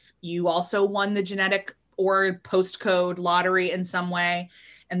life, you also won the genetic or postcode lottery in some way,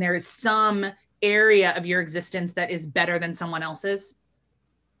 and there is some area of your existence that is better than someone else's?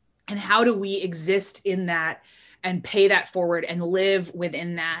 And how do we exist in that and pay that forward and live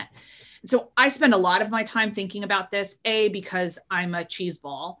within that? So I spend a lot of my time thinking about this, because I'm a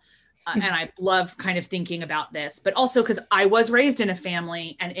cheeseball and I love kind of thinking about this, but also because I was raised in a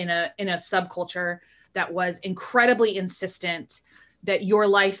family and in a subculture that was incredibly insistent that your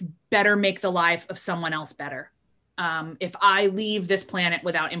life better make the life of someone else better. If I leave this planet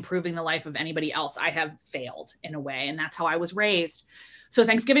without improving the life of anybody else, I have failed in a way. And that's how I was raised. So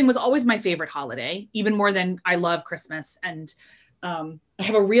Thanksgiving was always my favorite holiday, even more than I love Christmas. And I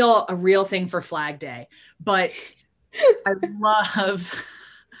have a real thing for Flag Day, but I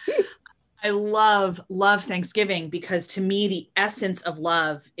love Thanksgiving, because to me, the essence of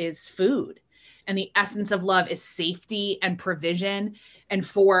love is food, and the essence of love is safety and provision. And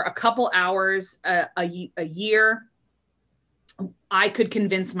for a couple hours a year, I could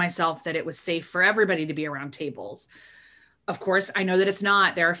convince myself that it was safe for everybody to be around tables. Of course, I know that it's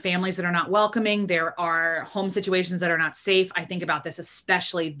not. There are families that are not welcoming. There are home situations that are not safe. I think about this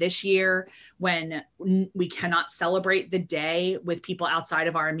especially this year, when we cannot celebrate the day with people outside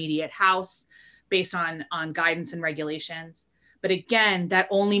of our immediate house based on guidance and regulations. But again, that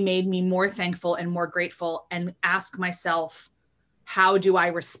only made me more thankful and more grateful, and ask myself, how do I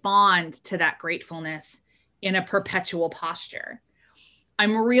respond to that gratefulness in a perpetual posture?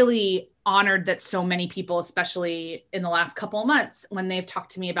 I'm really honored that so many people, especially in the last couple of months, when they've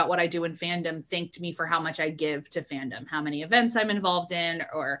talked to me about what I do in fandom, thanked me for how much I give to fandom, how many events I'm involved in,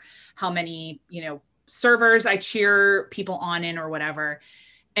 or how many, servers I cheer people on in, or whatever.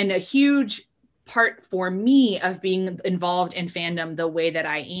 And a huge part for me of being involved in fandom the way that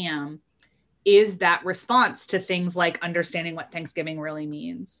I am is that response to things like understanding what Thanksgiving really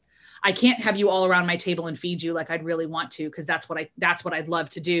means. I can't have you all around my table and feed you like I'd really want to, because that's what I'd love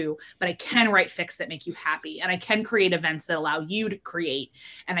to do. But I can write fics that make you happy, and I can create events that allow you to create,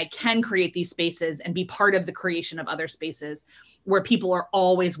 and I can create these spaces and be part of the creation of other spaces where people are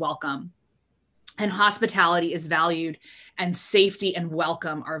always welcome, and hospitality is valued, and safety and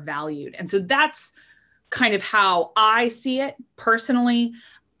welcome are valued. And so that's kind of how I see it personally.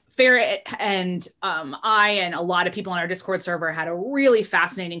 Farrah and I and a lot of people on our Discord server had a really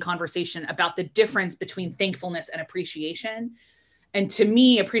fascinating conversation about the difference between thankfulness and appreciation. And to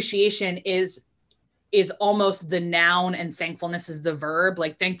me, appreciation is almost the noun and thankfulness is the verb.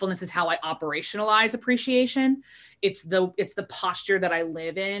 Like, thankfulness is how I operationalize appreciation. It's the posture that I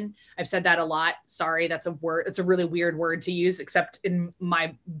live in. I've said that a lot. Sorry, that's a word. It's a really weird word to use, except in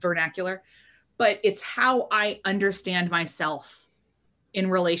my vernacular. But it's how I understand myself in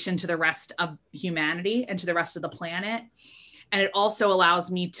relation to the rest of humanity and to the rest of the planet. And it also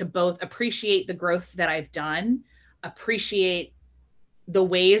allows me to both appreciate the growth that I've done, appreciate the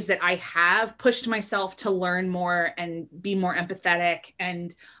ways that I have pushed myself to learn more and be more empathetic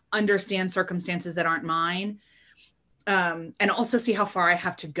and understand circumstances that aren't mine. And also see how far I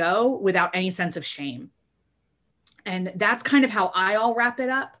have to go without any sense of shame. And that's kind of how I all wrap it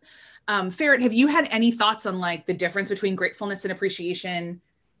up. Farrah, have you had any thoughts on like the difference between gratefulness and appreciation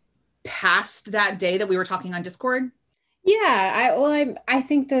past that day that we were talking on Discord? Yeah, I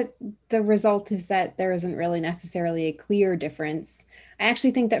think that the result is that there isn't really necessarily a clear difference. I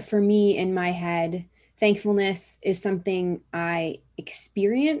actually think that for me in my head, thankfulness is something I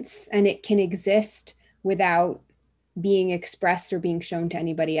experience, and it can exist without being expressed or being shown to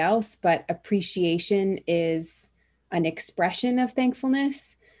anybody else. But appreciation is an expression of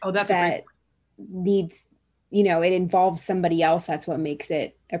thankfulness that needs, it involves somebody else. That's what makes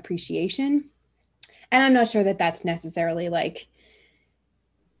it appreciation. And I'm not sure that that's necessarily like,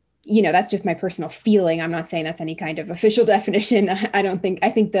 that's just my personal feeling. I'm not saying that's any kind of official definition. I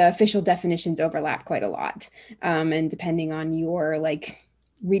think the official definitions overlap quite a lot. And depending on your like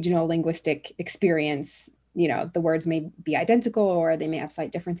regional linguistic experience, the words may be identical, or they may have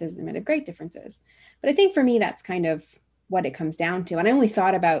slight differences. They may have great differences. But I think for me, that's kind of what it comes down to. And I only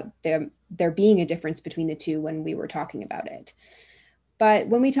thought about there being a difference between the two when we were talking about it. But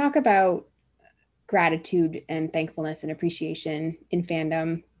when we talk about gratitude and thankfulness and appreciation in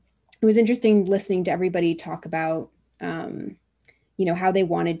fandom, it was interesting listening to everybody talk about, how they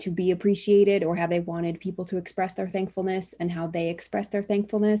wanted to be appreciated, or how they wanted people to express their thankfulness, and how they express their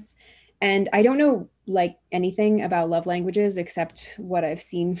thankfulness. And I don't know like anything about love languages except what I've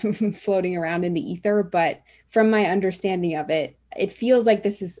seen floating around in the ether. But from my understanding of it, it feels like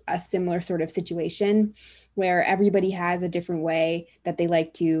this is a similar sort of situation where everybody has a different way that they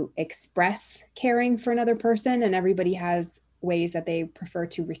like to express caring for another person, and everybody has ways that they prefer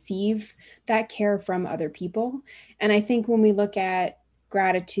to receive that care from other people. And I think when we look at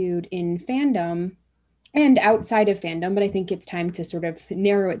gratitude in fandom and outside of fandom, but I think it's time to sort of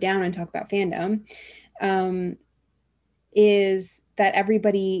narrow it down and talk about fandom, is that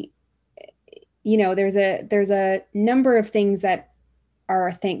everybody, there's a number of things that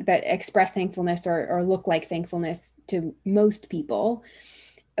that express thankfulness or look like thankfulness to most people.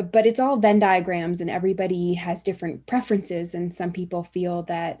 But it's all Venn diagrams, and everybody has different preferences. And some people feel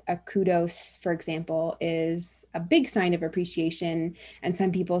that a kudos, for example, is a big sign of appreciation. And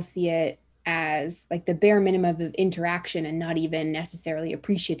some people see it as like the bare minimum of interaction and not even necessarily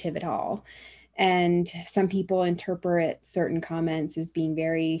appreciative at all. And some people interpret certain comments as being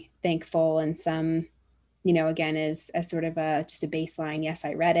very thankful, and some, again, as sort of just a baseline. Yes,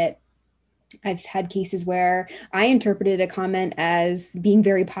 I read it. I've had cases where I interpreted a comment as being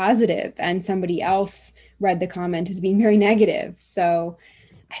very positive, and somebody else read the comment as being very negative. So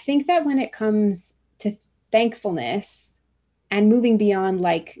I think that when it comes to thankfulness and moving beyond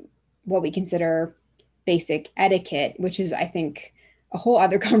like what we consider basic etiquette, which is, I think, a whole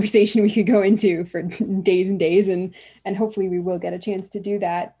other conversation we could go into for days and days, and hopefully we will get a chance to do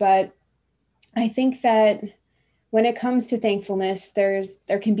that. But I think that when it comes to thankfulness, there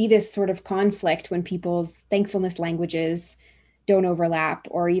can be this sort of conflict when people's thankfulness languages don't overlap,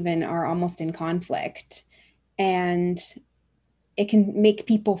 or even are almost in conflict. And it can make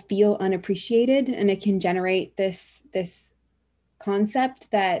people feel unappreciated, and it can generate this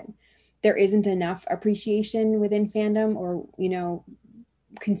concept that there isn't enough appreciation within fandom, or,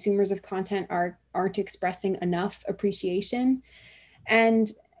 consumers of content aren't expressing enough appreciation. And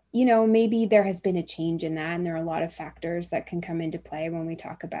maybe there has been a change in that, and there are a lot of factors that can come into play when we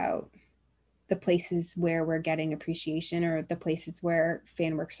talk about the places where we're getting appreciation, or the places where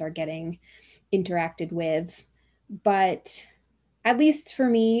fan works are getting interacted with. But at least for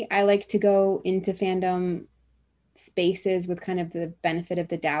me, I like to go into fandom spaces with kind of the benefit of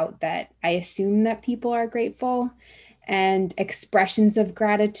the doubt that I assume that people are grateful, and expressions of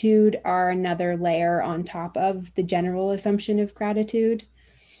gratitude are another layer on top of the general assumption of gratitude.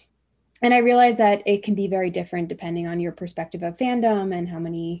 And I realize that it can be very different depending on your perspective of fandom and how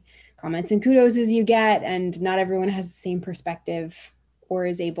many comments and kudos you get. And not everyone has the same perspective or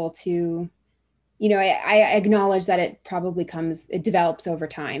is able to, I acknowledge that it develops over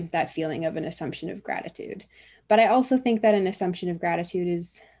time, that feeling of an assumption of gratitude. But I also think that an assumption of gratitude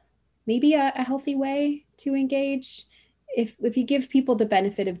is maybe a healthy way to engage. If you give people the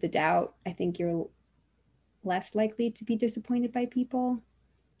benefit of the doubt, I think you're less likely to be disappointed by people.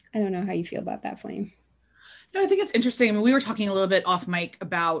 I don't know how you feel about that, Flame. No, I think it's interesting. I mean, we were talking a little bit off mic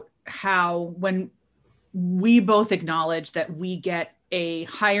about how when we both acknowledge that we get a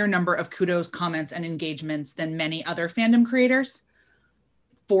higher number of kudos, comments, and engagements than many other fandom creators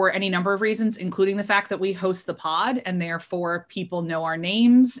for any number of reasons, including the fact that we host the pod, and therefore people know our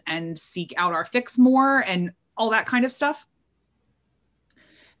names and seek out our fics more and all that kind of stuff.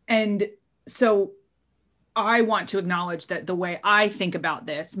 And so I want to acknowledge that the way I think about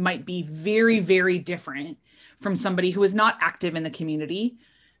this might be very, very different from somebody who is not active in the community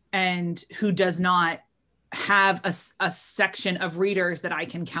and who does not have a section of readers that I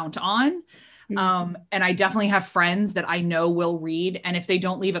can count on. Mm-hmm. And I definitely have friends that I know will read. And if they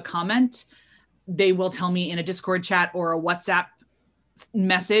don't leave a comment, they will tell me in a Discord chat or a WhatsApp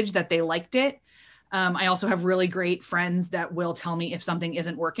message that they liked it. I also have really great friends that will tell me if something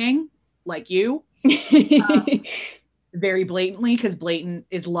isn't working, like you, very blatantly, because blatant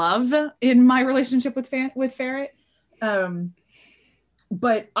is love in my relationship with Ferret.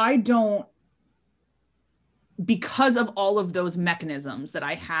 But I don't, because of all of those mechanisms that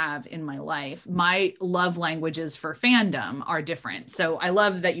I have in my life, my love languages for fandom are different. So I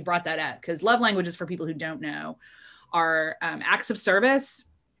love that you brought that up, because love languages, for people who don't know, are acts of service,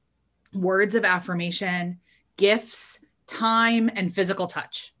 words of affirmation, gifts, time, and physical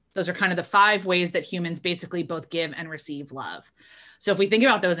touch. Those are kind of the 5 ways that humans basically both give and receive love. So if we think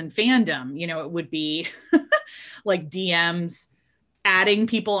about those in fandom, it would be like DMs, adding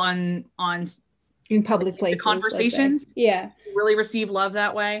people on in public places, conversations. Yeah. Really receive love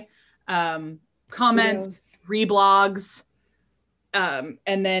that way. Comments, reblogs, and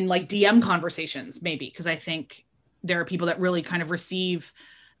then like DM conversations, maybe, because I think there are people that really kind of receive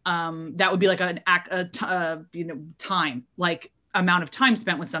that would be like time, like amount of time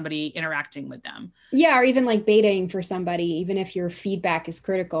spent with somebody interacting with them. Yeah, or even like betaing for somebody, even if your feedback is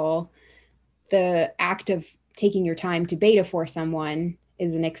critical, the act of taking your time to beta for someone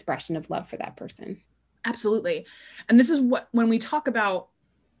is an expression of love for that person. Absolutely. And this is when we talk about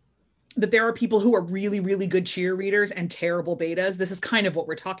that there are people who are really, really good cheerleaders and terrible betas, this is kind of what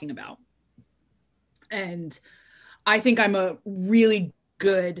we're talking about. And I think I'm a really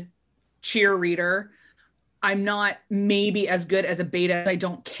good cheerleader. I'm not maybe as good as a beta. I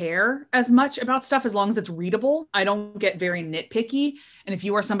don't care as much about stuff as long as it's readable. I don't get very nitpicky. And if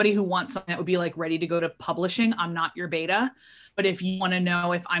you are somebody who wants something that would be like ready to go to publishing, I'm not your beta. But if you want to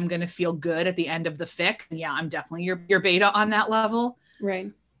know if I'm going to feel good at the end of the fic, yeah, I'm definitely your beta on that level.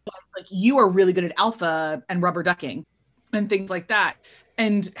 Right. But like, you are really good at alpha and rubber ducking and things like that.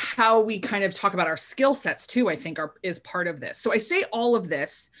 And how we kind of talk about our skill sets too, I think is part of this. So I say all of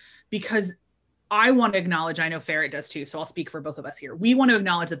this because I want to acknowledge, I know Ferret does too, so I'll speak for both of us here. We want to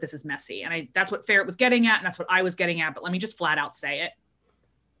acknowledge that this is messy. And that's what Ferret was getting at, and that's what I was getting at, but let me just flat out say it.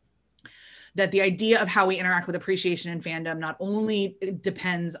 That the idea of how we interact with appreciation and fandom not only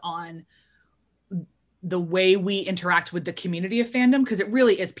depends on the way we interact with the community of fandom, because it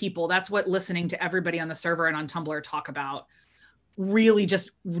really is people. That's what listening to everybody on the server and on Tumblr talk about really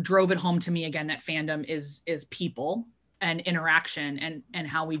just drove it home to me again, that fandom is people and interaction and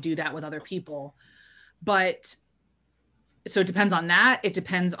how we do that with other people. But so it depends on that. It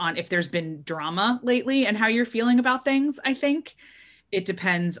depends on if there's been drama lately and how you're feeling about things, I think. It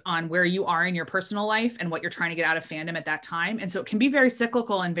depends on where you are in your personal life and what you're trying to get out of fandom at that time. And so it can be very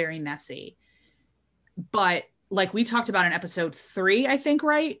cyclical and very messy. But like we talked about in episode 3, I think,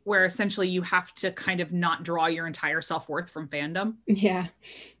 right? Where essentially you have to kind of not draw your entire self-worth from fandom. Yeah.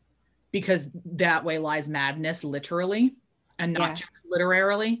 Because that way lies madness, literally, and not just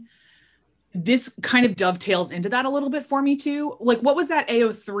literarily. This kind of dovetails into that a little bit for me too. Like, what was that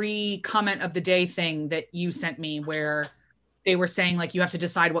AO3 comment of the day thing that you sent me where they were saying like you have to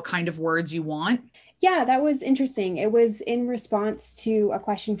decide what kind of words you want? Yeah, that was interesting. It was in response to a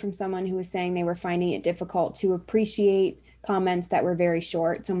question from someone who was saying they were finding it difficult to appreciate comments that were very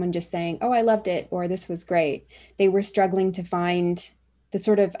short. Someone just saying, "Oh, I loved it," or "This was great." They were struggling to find the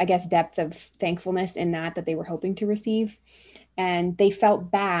sort of, I guess, depth of thankfulness in that they were hoping to receive. And they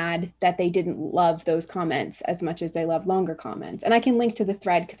felt bad that they didn't love those comments as much as they love longer comments. And I can link to the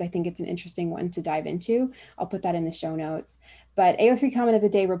thread because I think it's an interesting one to dive into. I'll put that in the show notes. But AO3 comment of the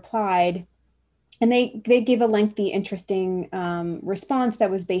day replied, and they gave a lengthy, interesting response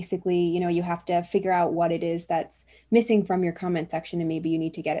that was basically, you have to figure out what it is that's missing from your comment section and maybe you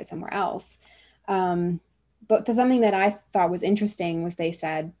need to get it somewhere else. But something that I thought was interesting was they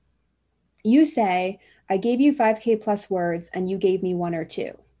said, "You say, I gave you 5K plus words and you gave me 1 or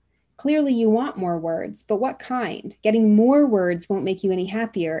 2. Clearly you want more words, but what kind? Getting more words won't make you any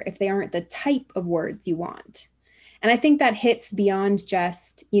happier if they aren't the type of words you want." And I think that hits beyond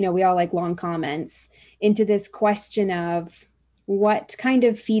just, we all like long comments, into this question of what kind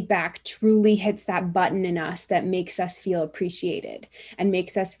of feedback truly hits that button in us that makes us feel appreciated and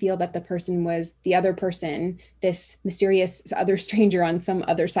makes us feel that the other person, this mysterious other stranger on some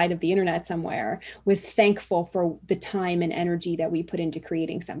other side of the internet somewhere, was thankful for the time and energy that we put into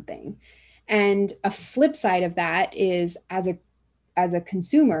creating something. And a flip side of that is as a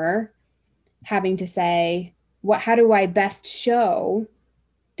consumer having to say, how do I best show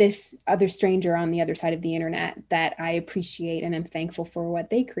this other stranger on the other side of the internet that I appreciate and I'm thankful for what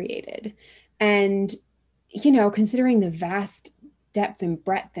they created? And, considering the vast depth and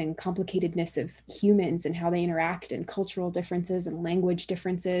breadth and complicatedness of humans and how they interact and cultural differences and language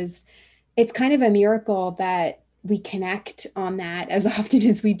differences, it's kind of a miracle that we connect on that as often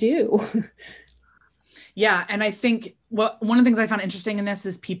as we do. Yeah. And I think one of the things I found interesting in this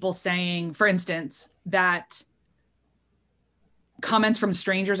is people saying, for instance, that comments from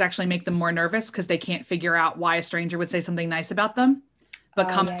strangers actually make them more nervous because they can't figure out why a stranger would say something nice about them. But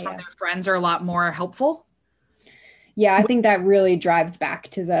comments from their friends are a lot more helpful. Yeah, I think that really drives back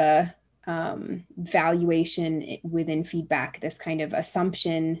to the valuation within feedback, this kind of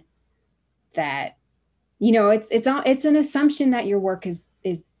assumption that, you know, it's an assumption that your work is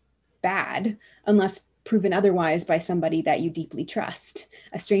bad unless proven otherwise by somebody that you deeply trust.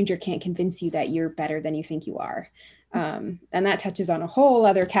 A stranger can't convince you that you're better than you think you are. And that touches on a whole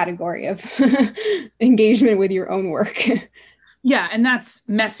other category of engagement with your own work. Yeah, and that's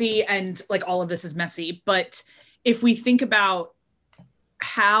messy, and like all of this is messy. But if we think about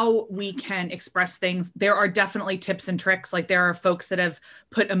how we can express things, there are definitely tips and tricks. Like there are folks that have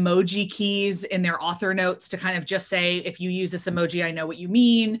put emoji keys in their author notes to kind of just say, if you use this emoji, I know what you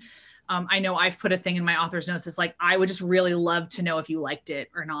mean. I know I've put a thing in my author's notes. It's like, I would just really love to know if you liked it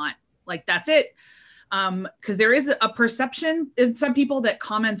or not. Like, that's it. Because there is a perception in some people that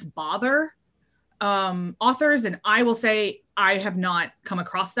comments bother authors. And I will say, I have not come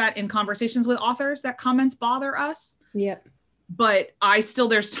across that in conversations with authors, that comments bother us. Yep. But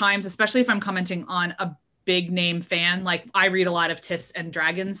there's times, especially if I'm commenting on a big name fan, like I read a lot of Tiss and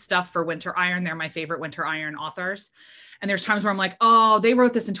Dragons stuff for Winter Iron. They're my favorite Winter Iron authors. And there's times where I'm like, oh, they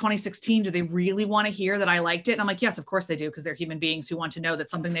wrote this in 2016. Do they really want to hear that I liked it? And I'm like, yes, of course they do, because they're human beings who want to know that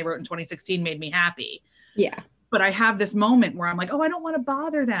something they wrote in 2016 made me happy. Yeah. But I have this moment where I'm like, oh, I don't want to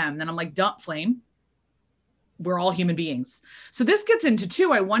bother them. Then I'm like, don't flame. We're all human beings. So this gets into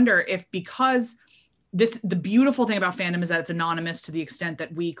too, I wonder if because the beautiful thing about fandom is that it's anonymous to the extent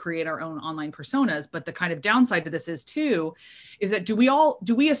that we create our own online personas. But the kind of downside to this is that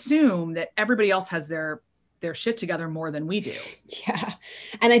do we assume that everybody else has their shit together more than we do? Yeah.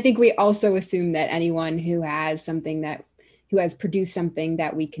 And I think we also assume that anyone who has produced something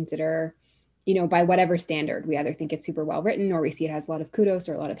that we consider, you know, by whatever standard, we either think it's super well written, or we see it has a lot of kudos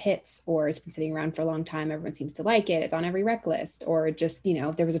or a lot of hits, or it's been sitting around for a long time, everyone seems to like it, it's on every rec list, or just, you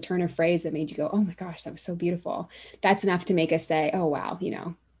know, there was a turn of phrase that made you go, oh my gosh, that was so beautiful. That's enough to make us say, oh wow, you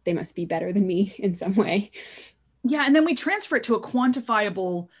know, they must be better than me in some way. Yeah. And then we transfer it to a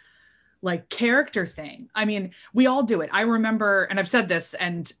quantifiable like character thing. I mean, we all do it. I remember, and I've said this,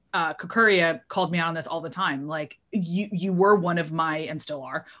 and Kukuria calls me out on this all the time. Like you were one of my, and still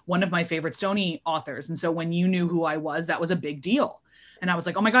are, one of my favorite Stoney authors. And so when you knew who I was, that was a big deal. And I was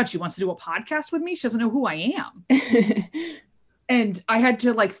like, oh my God, she wants to do a podcast with me. She doesn't know who I am. And I had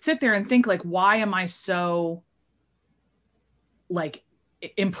to like sit there and think like, why am I so like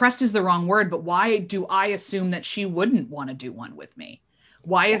impressed is the wrong word, but why do I assume that she wouldn't want to do one with me?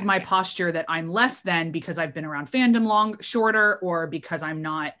 Why is my posture that I'm less than because I've been around fandom shorter, or because I'm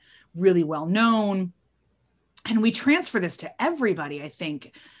not really well known? And we transfer this to everybody, I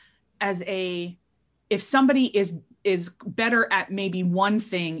think, if somebody is better at maybe one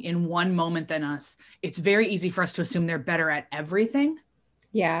thing in one moment than us, it's very easy for us to assume they're better at everything.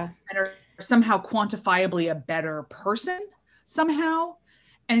 Yeah. And are somehow quantifiably a better person somehow.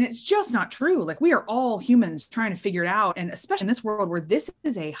 And it's just not true. Like, we are all humans trying to figure it out. And especially in this world where this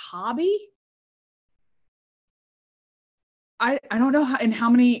is a hobby, I don't know how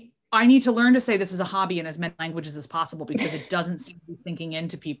many, I need to learn to say this is a hobby in as many languages as possible, because it doesn't seem to be sinking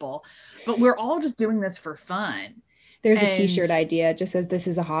into people. But we're all just doing this for fun. There's a t-shirt idea. It just says this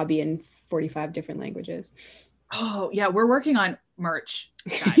is a hobby in 45 different languages. Oh yeah, we're working on merch.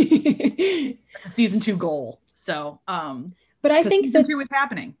 It's a season 2 goal. So but I think that 2 is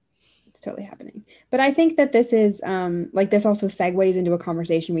happening. It's totally happening. But I think that this is like, this also segues into a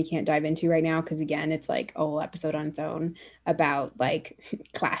conversation we can't dive into right now, because again, it's like a whole episode on its own about like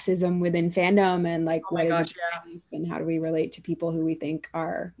classism within fandom, and like what is it, and how do we relate to people who we think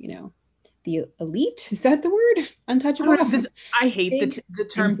are, you know, the elite? Is that the word? Untouchable? I hate the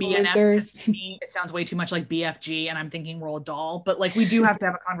term BNF. To me, it sounds way too much like BFG, and I'm thinking Roald Dahl. But like, we do have to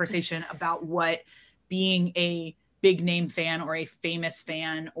have a conversation about what being a big name fan, or a famous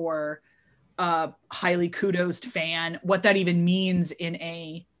fan, or a highly kudosed fan, what that even means in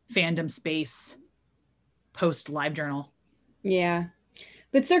a fandom space post LiveJournal. Yeah.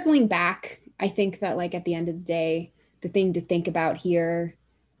 But circling back, I think that like at the end of the day, the thing to think about here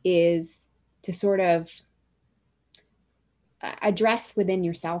is to sort of address within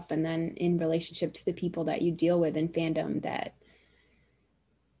yourself, and then in relationship to the people that you deal with in fandom, that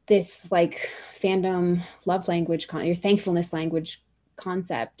this like fandom love language, your thankfulness language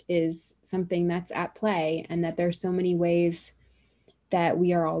concept is something that's at play, and that there's so many ways that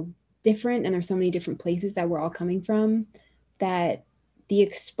we are all different, and there's so many different places that we're all coming from, that the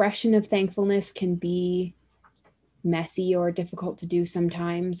expression of thankfulness can be messy or difficult to do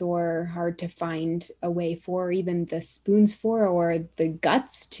sometimes, or hard to find a way for, even the spoons for, or the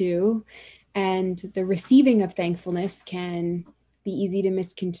guts to. And the receiving of thankfulness can be easy to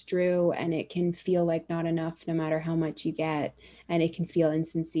misconstrue, and it can feel like not enough no matter how much you get, and it can feel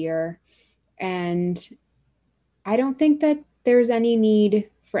insincere. And I don't think that there's any need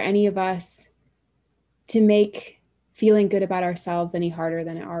for any of us to make feeling good about ourselves any harder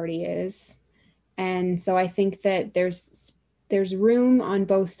than it already is. And so I think that there's room on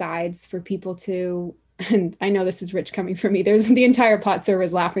both sides for people to, and I know this is rich coming from me, there's the entire pot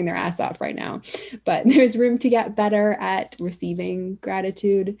servers laughing their ass off right now, but there's room to get better at receiving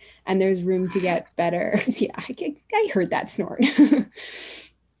gratitude, and there's room to get better. Yeah, I heard that snort.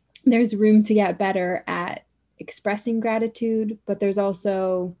 There's room to get better at expressing gratitude, but there's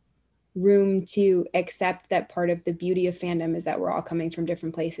also room to accept that part of the beauty of fandom is that we're all coming from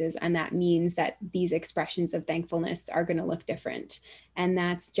different places, and that means that these expressions of thankfulness are going to look different. And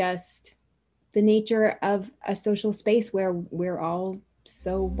that's just the nature of a social space where we're all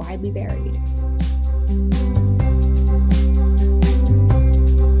so widely varied.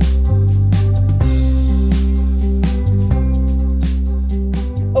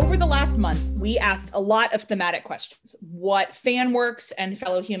 Over the last month, we asked a lot of thematic questions. What fan works and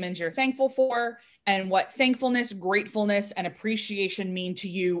fellow humans you're thankful for, and what thankfulness, gratefulness, and appreciation mean to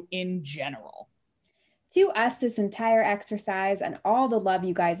you in general. To us, this entire exercise and all the love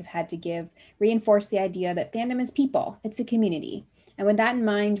you guys have had to give reinforce the idea that fandom is people. It's a community. And with that in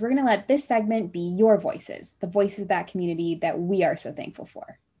mind, we're going to let this segment be your voices, the voices of that community that we are so thankful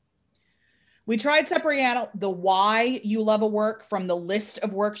for. We tried separating out the why you love a work from the list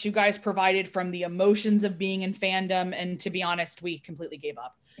of works you guys provided, from the emotions of being in fandom. And to be honest, we completely gave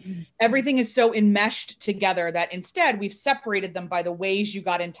up. Everything is so enmeshed together that instead we've separated them by the ways you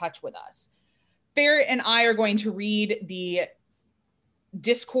got in touch with us. Ferret and I are going to read the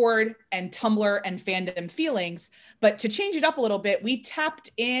Discord and Tumblr and fandom feelings, but to change it up a little bit, we tapped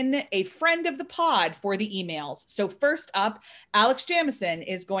in a friend of the pod for the emails. So first up, Alex Jamison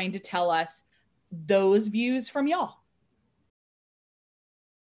is going to tell us those views from y'all.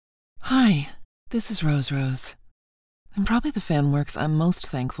 Hi, this is Rose. And probably the fan works I'm most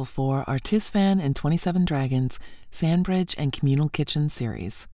thankful for are Tisfan and 27 Dragons, Sandbridge, and Communal Kitchen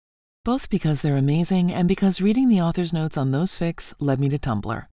series. Both because they're amazing and because reading the author's notes on those fics led me to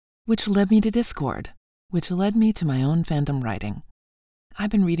Tumblr, which led me to Discord, which led me to my own fandom writing. I've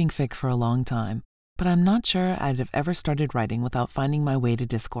been reading fic for a long time, but I'm not sure I'd have ever started writing without finding my way to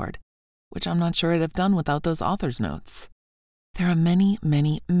Discord, which I'm not sure I'd have done without those author's notes. There are many,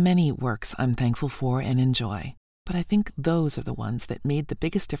 many, many works I'm thankful for and enjoy, but I think those are the ones that made the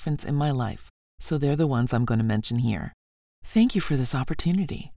biggest difference in my life, so they're the ones I'm going to mention here. Thank you for this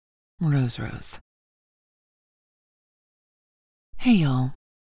opportunity. Rose. Hey y'all.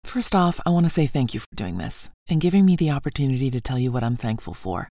 First off, I want to say thank you for doing this and giving me the opportunity to tell you what I'm thankful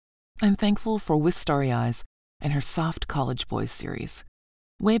for. I'm thankful for With Starry Eyes and her Soft College Boys series.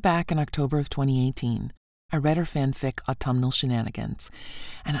 Way back in October of 2018, I read her fanfic Autumnal Shenanigans,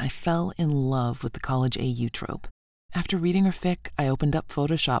 and I fell in love with the college AU trope. After reading her fic, I opened up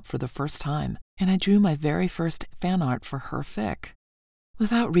Photoshop for the first time, and I drew my very first fan art for her fic.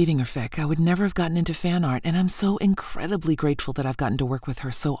 Without reading her fic, I would never have gotten into fan art, and I'm so incredibly grateful that I've gotten to work with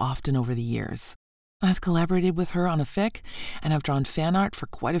her so often over the years. I've collaborated with her on a fic, and I've drawn fan art for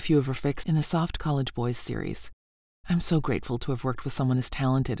quite a few of her fics in the Soft College Boys series. I'm so grateful to have worked with someone as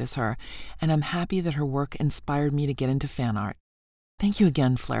talented as her, and I'm happy that her work inspired me to get into fan art. Thank you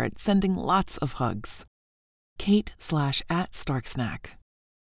again, Flaret, sending lots of hugs. Kate/@Starksnack.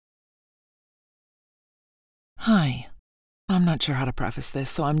 Hi. I'm not sure how to preface this,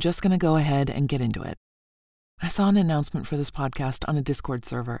 so I'm just going to go ahead and get into it. I saw an announcement for this podcast on a Discord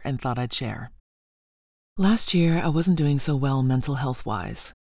server and thought I'd share. Last year, I wasn't doing so well mental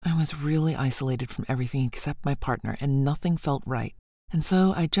health-wise. I was really isolated from everything except my partner, and nothing felt right. And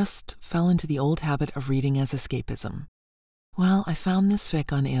so I just fell into the old habit of reading as escapism. Well, I found this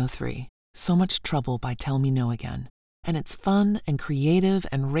fic on AO3, So Much Trouble by Tell Me No Again. And it's fun and creative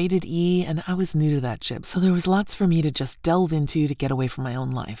and rated E, and I was new to that ship, so there was lots for me to just delve into to get away from my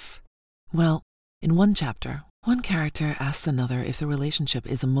own life. Well, in one chapter, one character asks another if the relationship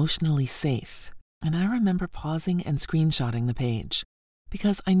is emotionally safe, and I remember pausing and screenshotting the page.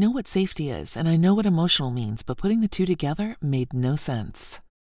 Because I know what safety is, and I know what emotional means, but putting the two together made no sense.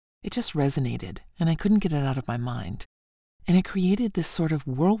 It just resonated, and I couldn't get it out of my mind. And it created this sort of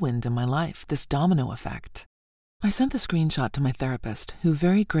whirlwind in my life, this domino effect. I sent the screenshot to my therapist, who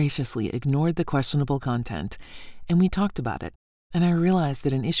very graciously ignored the questionable content, and we talked about it, And I realized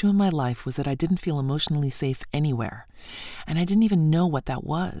that an issue in my life was that I didn't feel emotionally safe anywhere, and I didn't even know what that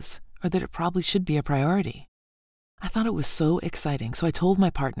was, or that it probably should be a priority. I thought it was so exciting, so I told my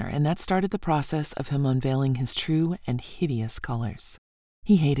partner, and that started the process of him unveiling his true and hideous colors.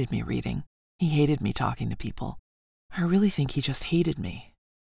 He hated me reading. He hated me talking to people. I really think he just hated me.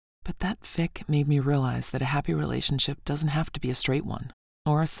 But that fic made me realize that a happy relationship doesn't have to be a straight one,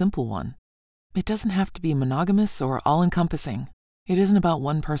 or a simple one. It doesn't have to be monogamous or all-encompassing. It isn't about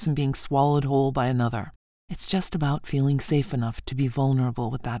one person being swallowed whole by another. It's just about feeling safe enough to be vulnerable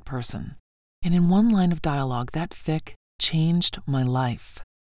with that person. And in one line of dialogue, that fic changed my life.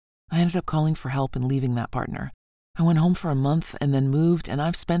 I ended up calling for help and leaving that partner. I went home for a month and then moved, and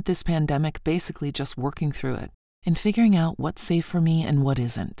I've spent this pandemic basically just working through it and figuring out what's safe for me and what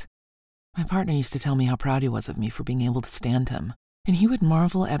isn't. My partner used to tell me how proud he was of me for being able to stand him, and he would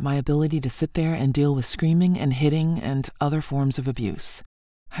marvel at my ability to sit there and deal with screaming and hitting and other forms of abuse.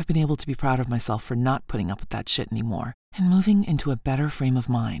 I've been able to be proud of myself for not putting up with that shit anymore and moving into a better frame of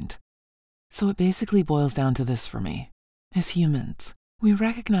mind. So it basically boils down to this for me. As humans, we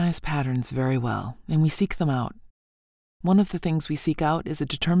recognize patterns very well, and we seek them out. One of the things we seek out is a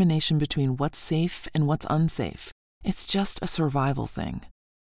determination between what's safe and what's unsafe. It's just a survival thing.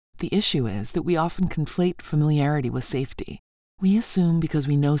 The issue is that we often conflate familiarity with safety. We assume because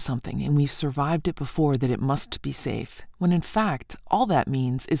we know something and we've survived it before that it must be safe, when in fact, all that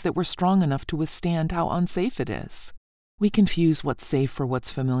means is that we're strong enough to withstand how unsafe it is. We confuse what's safe for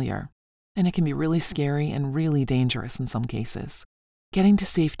what's familiar, and it can be really scary and really dangerous in some cases. Getting to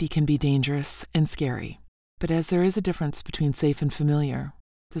safety can be dangerous and scary, but as there is a difference between safe and familiar,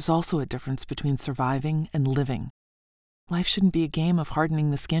 there's also a difference between surviving and living. Life shouldn't be a game of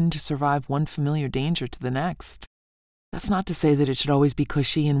hardening the skin to survive one familiar danger to the next. That's not to say that it should always be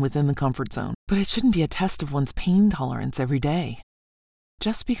cushy and within the comfort zone, but it shouldn't be a test of one's pain tolerance every day.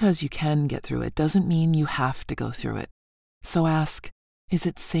 Just because you can get through it doesn't mean you have to go through it. So ask, is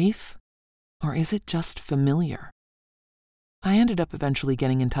it safe or is it just familiar? I ended up eventually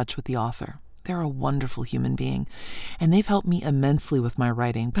getting in touch with the author. They're a wonderful human being, and they've helped me immensely with my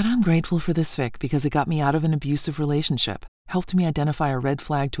writing, but I'm grateful for this fic because it got me out of an abusive relationship, helped me identify a red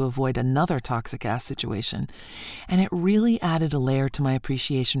flag to avoid another toxic-ass situation, and it really added a layer to my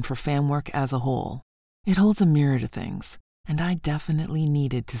appreciation for fan work as a whole. It holds a mirror to things, and I definitely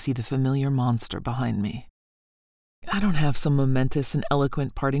needed to see the familiar monster behind me. I don't have some momentous and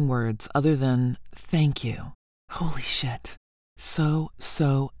eloquent parting words other than thank you. Holy shit. So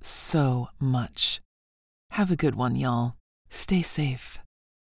much. Have a good one, y'all. Stay safe.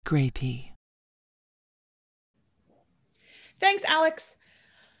 Gray P. Thanks, Alex.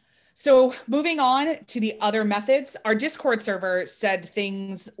 So moving on to the other methods, our Discord server said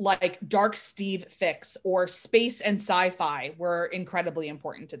things like Dark Steve fics or space and sci-fi were incredibly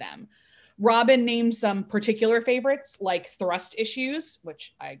important to them. Robin named some particular favorites like thrust issues,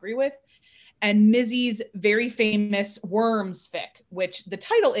 which I agree with, and Mizzy's very famous Worms fic, which the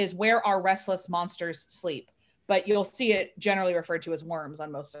title is Where Our Restless Monsters Sleep, but you'll see it generally referred to as Worms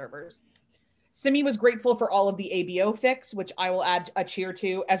on most servers. Simi was grateful for all of the ABO fics, which I will add a cheer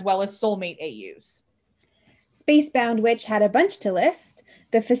to, as well as Soulmate AUs. Spacebound Witch had a bunch to list.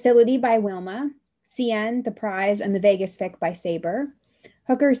 The Facility by Wilma, CN, The Prize, and the Vegas fic by Saber,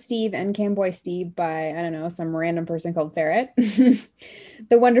 Hooker Steve and Camboy Steve by, I don't know, some random person called Ferret.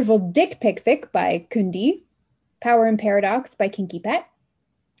 The Wonderful Dick Pic fic by Kundi. Power and Paradox by Kinky Pet.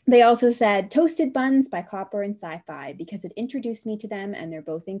 They also said Toasted Buns by Copper and Sci-Fi because it introduced me to them and they're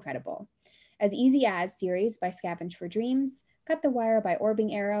both incredible. As Easy As series by Scavenge for Dreams. Cut the Wire by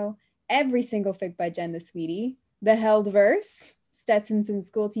Orbing Arrow. Every single fic by Jen the Sweetie. The Held Verse. Stetsons and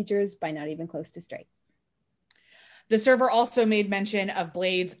School Teachers by Not Even Close to Straight. The server also made mention of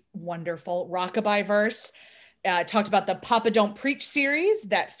Blade's wonderful Rockabye verse, talked about the Papa Don't Preach series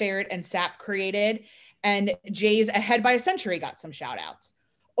that Ferret and Sap created, and Jay's Ahead by a Century got some shout outs.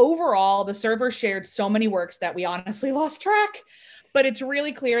 Overall, the server shared so many works that we honestly lost track, but it's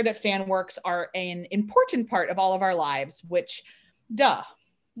really clear that fan works are an important part of all of our lives, which, duh.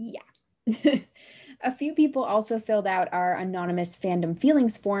 Yeah. A few people also filled out our anonymous fandom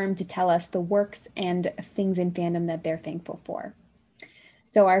feelings form to tell us the works and things in fandom that they're thankful for.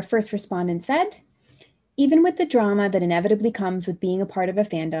 So our first respondent said, even with the drama that inevitably comes with being a part of a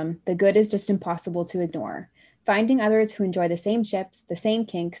fandom, the good is just impossible to ignore. Finding others who enjoy the same ships, the same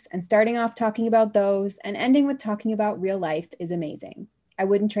kinks, and starting off talking about those and ending with talking about real life is amazing. I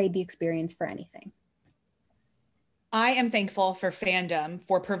wouldn't trade the experience for anything. I am thankful for fandom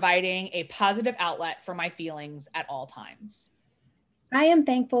for providing a positive outlet for my feelings at all times. I am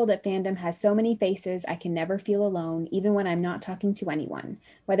thankful that fandom has so many faces I can never feel alone, even when I'm not talking to anyone.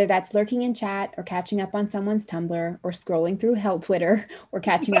 Whether that's lurking in chat, or catching up on someone's Tumblr, or scrolling through Hell Twitter, or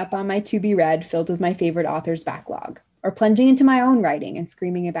catching up on my to be read filled with my favorite author's backlog, or plunging into my own writing and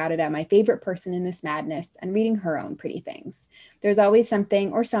screaming about it at my favorite person in this madness and reading her own pretty things. There's always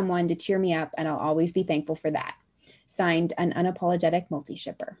something or someone to cheer me up, and I'll always be thankful for that. Signed, an unapologetic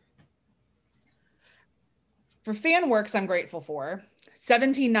multi-shipper. For fan works I'm grateful for: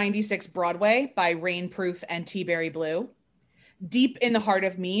 1796 Broadway by Rainproof and T-Berry Blue, Deep in the Heart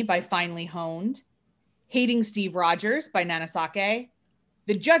of Me by Finely Honed, Hating Steve Rogers by Nanasake,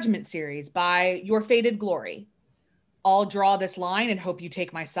 The Judgment Series by Your Faded Glory, I'll Draw This Line and Hope You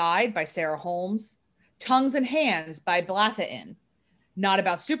Take My Side by Sarah Holmes, Tongues and Hands by Blathain, Not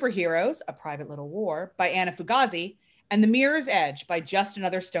About Superheroes, A Private Little War by Anna Fugazi, and The Mirror's Edge by Just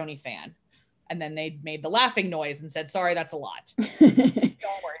Another Stony Fan. And then they made the laughing noise and said, sorry, that's a lot. Don't worry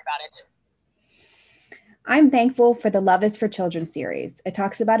about it. I'm thankful for the Love is for Children series. It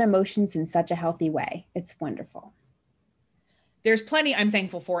talks about emotions in such a healthy way. It's wonderful. There's plenty I'm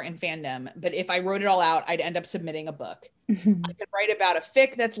thankful for in fandom, but if I wrote it all out, I'd end up submitting a book. I could write about a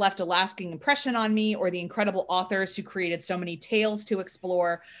fic that's left a lasting impression on me, or the incredible authors who created so many tales to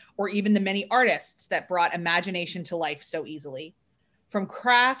explore, or even the many artists that brought imagination to life so easily. From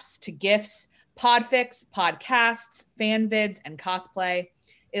crafts to gifts, podfics, podcasts, fan vids, and cosplay,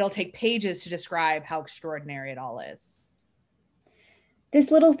 it'll take pages to describe how extraordinary it all is.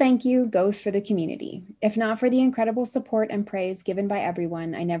 This little thank you goes for the community. If not for the incredible support and praise given by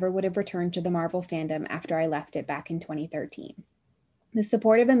everyone, I never would have returned to the Marvel fandom after I left it back in 2013. The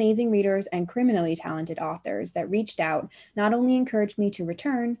support of amazing readers and criminally talented authors that reached out not only encouraged me to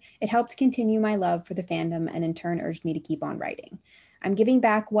return, it helped continue my love for the fandom and in turn urged me to keep on writing. I'm giving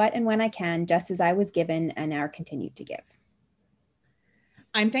back what and when I can, just as I was given and are continued to give.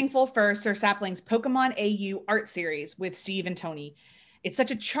 I'm thankful for Sir Sapling's Pokemon AU art series with Steve and Tony. It's such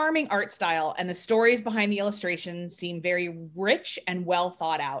a charming art style, and the stories behind the illustrations seem very rich and well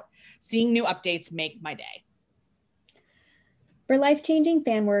thought out. Seeing new updates make my day. For life-changing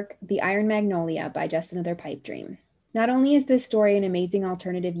fan work, The Iron Magnolia by Just Another Pipe Dream. Not only is this story an amazing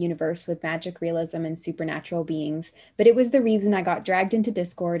alternative universe with magic realism and supernatural beings, but it was the reason I got dragged into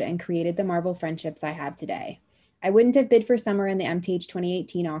Discord and created the Marvel friendships I have today. I wouldn't have bid for Summer in the MTH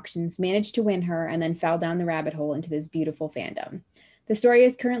 2018 auctions, managed to win her, and then fell down the rabbit hole into this beautiful fandom. The story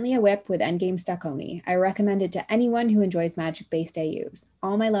is currently a whip with Endgame Stuckoni. I recommend it to anyone who enjoys magic-based AUs.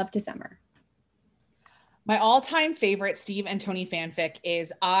 All my love to Summer. My all-time favorite Steve and Tony fanfic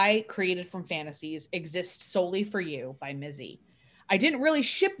is I, Created from Fantasies, Exist Solely for You by Mizzy. I didn't really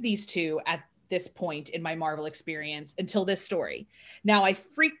ship these two at this point in my Marvel experience until this story. Now I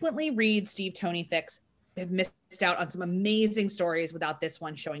frequently read Steve Tony fics, have missed out on some amazing stories without this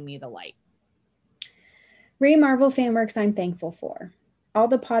one showing me the light. Ray Marvel fanworks I'm thankful for. All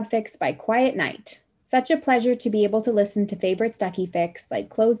the podfics by Quiet Night. Such a pleasure to be able to listen to favorite Stucky fics like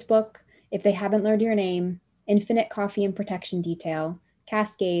Closed Book, If They Haven't Learned Your Name, Infinite Coffee and Protection Detail,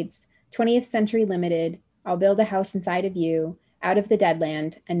 Cascades, 20th Century Limited, I'll Build a House Inside of You, Out of the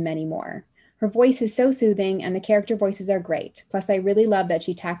Deadland, and many more. Her voice is so soothing and the character voices are great. Plus, I really love that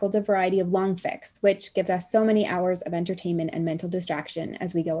she tackled a variety of long fics, which give us so many hours of entertainment and mental distraction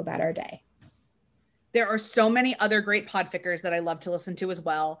as we go about our day. There are so many other great podfickers that I love to listen to as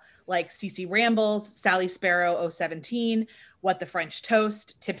well, like CC Rambles, Sally Sparrow 017, What the French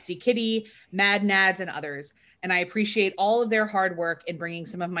Toast, Tipsy Kitty, Mad Nads, and others. And I appreciate all of their hard work in bringing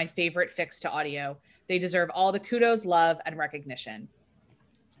some of my favorite fics to audio. They deserve all the kudos, love, and recognition.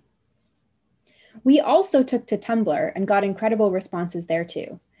 We also took to Tumblr and got incredible responses there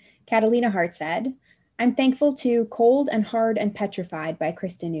too. Catalina Hart said, I'm thankful to Cold and Hard and Petrified by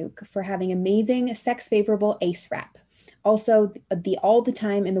Kristen Nuke for having amazing sex-favorable ace rep. Also, the All the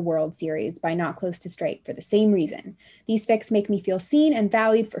Time in the World series by Not Close to Straight for the same reason. These fics make me feel seen and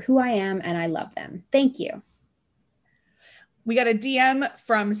valued for who I am, and I love them. Thank you. We got a DM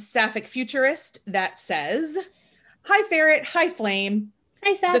from Sapphic Futurist that says, Hi Ferret, hi Flame.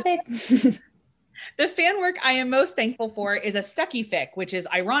 Hi Sapphic. The fan work I am most thankful for is a Stucky fic, which is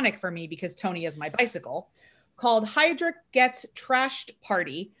ironic for me because Tony is my bicycle, called Hydra Gets Trashed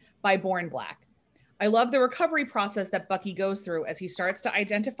Party by Born Black. I love the recovery process that Bucky goes through as he starts to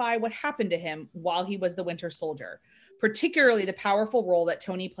identify what happened to him while he was the Winter Soldier, particularly the powerful role that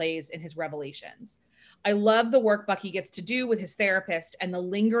Tony plays in his revelations. I love the work Bucky gets to do with his therapist and the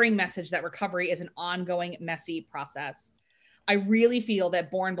lingering message that recovery is an ongoing, messy process. I really feel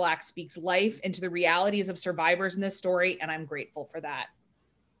that Born Black speaks life into the realities of survivors in this story, and I'm grateful for that.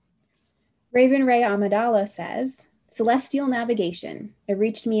 Raven Ray Amidala says, Celestial navigation. It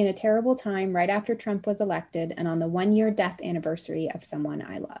reached me in a terrible time right after Trump was elected and on the 1-year death anniversary of someone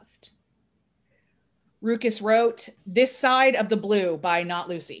I loved. Ruckus wrote, This Side of the Blue by Not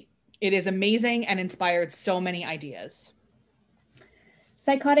Lucy. It is amazing and inspired so many ideas.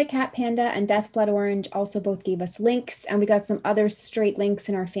 Psychotic Cat Panda and Death Blood Orange also both gave us links, and we got some other straight links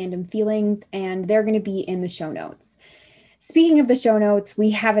in our fandom feelings, and they're going to be in the show notes. Speaking of the show notes, we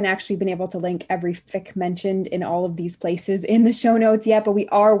haven't actually been able to link every fic mentioned in all of these places in the show notes yet, but we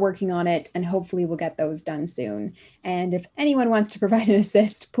are working on it, and hopefully we'll get those done soon. And if anyone wants to provide an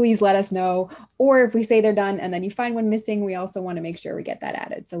assist, please let us know. Or if we say they're done and then you find one missing, we also want to make sure we get that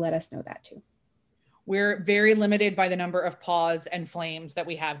added. So let us know that too. We're very limited by the number of paws and flames that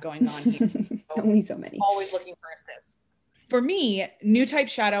we have going on here. So Only so many. Always looking for assists. For me, New Type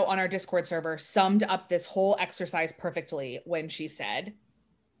Shadow on our Discord server summed up this whole exercise perfectly when she said,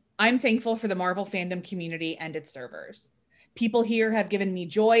 I'm thankful for the Marvel fandom community and its servers. People here have given me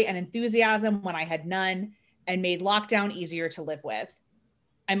joy and enthusiasm when I had none and made lockdown easier to live with.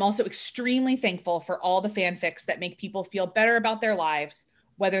 I'm also extremely thankful for all the fanfics that make people feel better about their lives,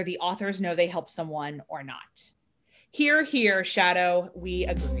 whether the authors know they help someone or not. Hear, hear, Shadow, we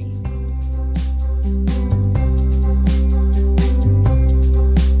agree.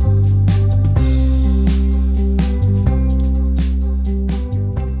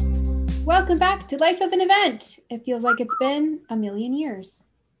 Welcome back to Life of an Event. It feels like it's been a million years.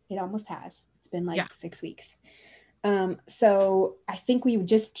 It almost has. It's been like 6 weeks. So I think we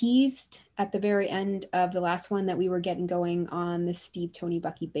just teased at the very end of the last one that we were getting going on the Steve, Tony,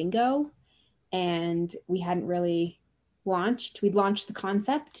 Bucky bingo. And we hadn't really launched. We'd launched the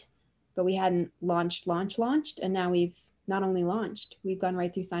concept, but we hadn't launched. And now we've not only launched, we've gone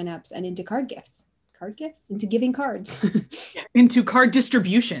right through signups and into card gifts, into giving cards. Into card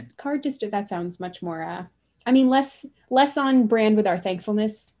distribution. That sounds much more, less on brand with our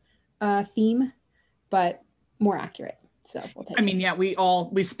thankfulness theme, but more accurate. So we'll take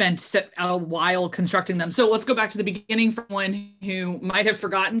it. We spent a while constructing them. So let's go back to the beginning for one who might have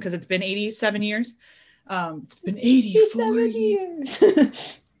forgotten because it's been 87 years. It's been 84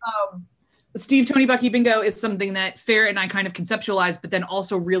 years. Steve, Tony, Bucky bingo is something that Farrah and I kind of conceptualized, but then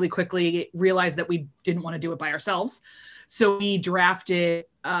also really quickly realized that we didn't want to do it by ourselves. So we drafted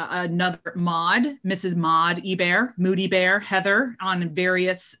another mod, Mrs. Mod Ebear, Moody Bear, Heather, on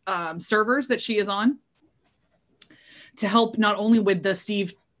various servers that she is on to help not only with the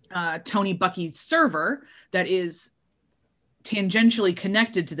Steve, Tony, Bucky server that is tangentially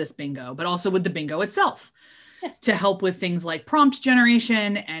connected to this bingo, but also with the bingo itself. Yes. To help with things like prompt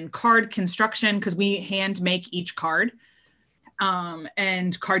generation and card construction, because we hand make each card,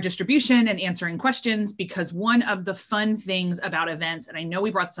 and card distribution and answering questions, because one of the fun things about events, and I know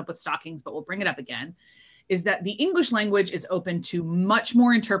we brought this up with stockings, but we'll bring it up again, is that the English language is open to much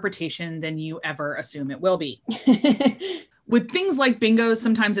more interpretation than you ever assume it will be. With things like bingos,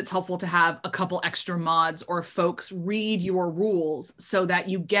 sometimes it's helpful to have a couple extra mods or folks read your rules so that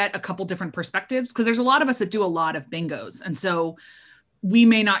you get a couple different perspectives, because there's a lot of us that do a lot of bingos. And so we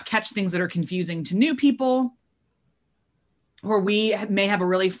may not catch things that are confusing to new people, or we may have a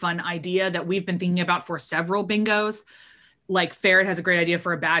really fun idea that we've been thinking about for several bingos. Like Ferret has a great idea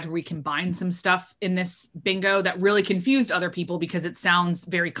for a badge where we combine some stuff in this bingo that really confused other people because it sounds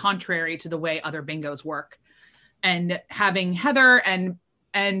very contrary to the way other bingos work. And having Heather and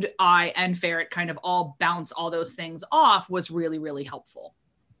I and Ferret kind of all bounce all those things off was really, really helpful.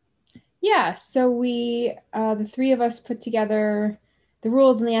 Yeah, so we, the three of us put together the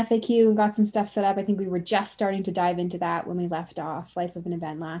rules and the FAQ and got some stuff set up. I think we were just starting to dive into that when we left off Life of an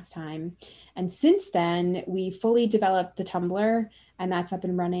Event last time. And since then, we fully developed the Tumblr, and that's up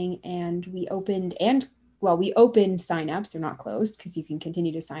and running. And we opened signups. They're not closed because you can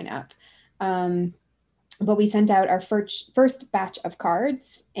continue to sign up. But we sent out our first batch of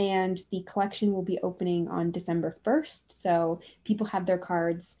cards, and the collection will be opening on December 1st. So people have their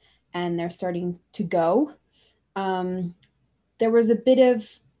cards and they're starting to go. There was a bit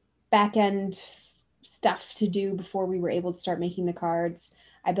of back-end stuff to do before we were able to start making the cards.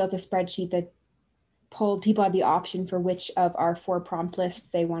 I built a spreadsheet that people had the option for which of our 4 prompt lists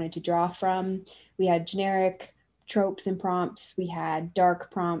they wanted to draw from. We had generic tropes and prompts, we had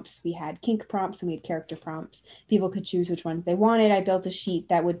dark prompts, we had kink prompts, and we had character prompts. People could choose which ones they wanted. I built a sheet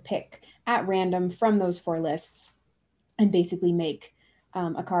that would pick at random from those 4 lists and basically make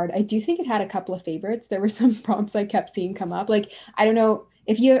a card. I do think it had a couple of favorites. There were some prompts I kept seeing come up. Like, I don't know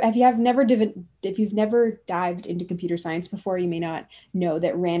if you've never dived into computer science before, you may not know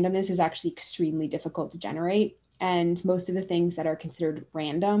that randomness is actually extremely difficult to generate. And most of the things that are considered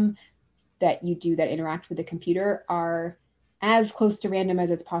random that you do that interact with the computer are as close to random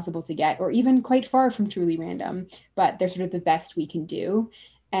as it's possible to get, or even quite far from truly random, but they're sort of the best we can do.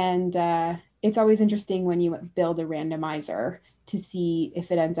 And it's always interesting when you build a randomizer to see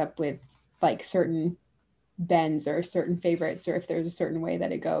if it ends up with like certain bends or certain favorites, or if there's a certain way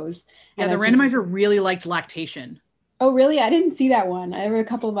that it goes. Yeah, And the randomizer really liked lactation. Oh, really? I didn't see that one. There were a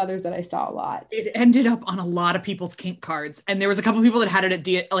couple of others that I saw a lot. It ended up on a lot of people's kink cards. And there was a couple of people that had it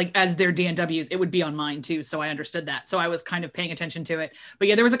at as their DNWs. It would be on mine too. So I understood that. So I was kind of paying attention to it. But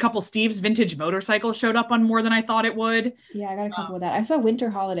yeah, there was a couple. Steve's vintage motorcycle showed up on more than I thought it would. Yeah, I got a couple of that. I saw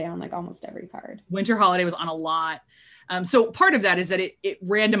Winter Holiday on like almost every card. Winter Holiday was on a lot. So part of that is that it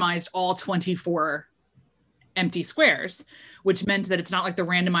randomized all 24 empty squares, which meant that it's not like the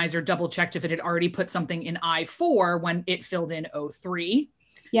randomizer double checked if it had already put something in I4 when it filled in O3.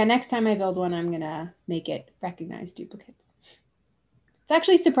 Yeah, next time I build one, I'm going to make it recognize duplicates. It's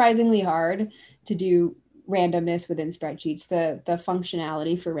actually surprisingly hard to do randomness within spreadsheets. The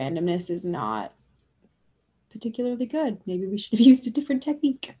functionality for randomness is not particularly good. Maybe we should have used a different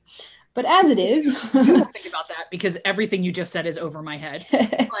technique. But as it is. You will think about that because everything you just said is over my head.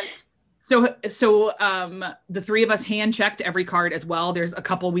 But So the three of us hand checked every card as well. There's a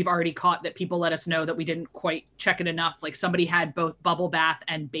couple we've already caught that people let us know that we didn't quite check it enough. Like somebody had both bubble bath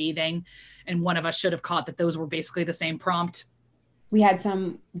and bathing, and one of us should have caught that those were basically the same prompt. We had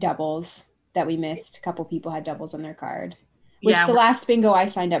some doubles that we missed. A couple people had doubles on their card, which the last bingo I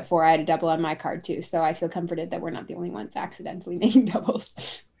signed up for, I had a double on my card too. So I feel comforted that we're not the only ones accidentally making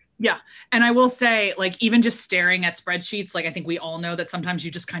doubles. Yeah. And I will say, like, even just staring at spreadsheets, like, I think we all know that sometimes you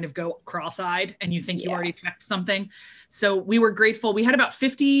just kind of go cross-eyed and you think you already checked something. So we were grateful. We had about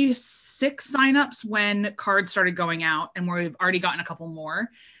 56 signups when cards started going out, and we've already gotten a couple more.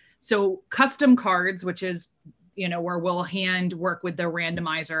 So custom cards, which is, where we'll hand work with the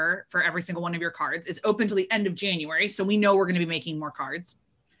randomizer for every single one of your cards, is open till the end of January. So we know we're going to be making more cards,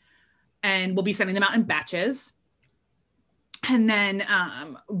 and we'll be sending them out in batches. And then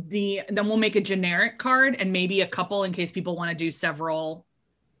then we'll make a generic card and maybe a couple in case people want to do several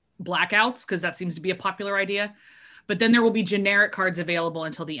blackouts, because that seems to be a popular idea. But then there will be generic cards available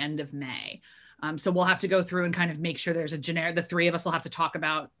until the end of May. So we'll have to go through and kind of make sure there's a generic. The three of us will have to talk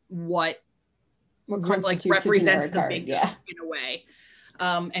about what like represents the big in a way,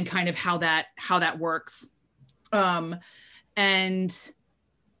 and kind of how that works. And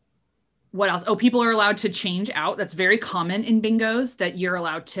what else? Oh, people are allowed to change out. That's very common in bingos, that you're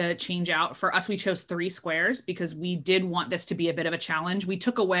allowed to change out. For us, we chose 3 squares because we did want this to be a bit of a challenge. We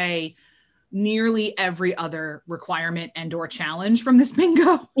took away nearly every other requirement and or challenge from this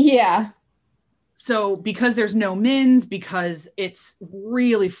bingo. Yeah. So because there's no mins, because it's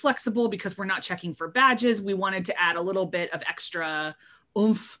really flexible, because we're not checking for badges, we wanted to add a little bit of extra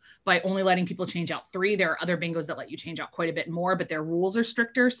oomph by only letting people change out 3. There are other bingos that let you change out quite a bit more, but their rules are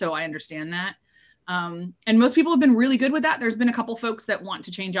stricter. So I understand that. And most people have been really good with that. There's been a couple folks that want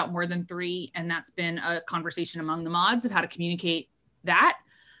to change out more than 3. And that's been a conversation among the mods of how to communicate that.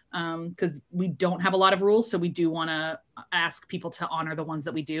 Because we don't have a lot of rules. So we do want to ask people to honor the ones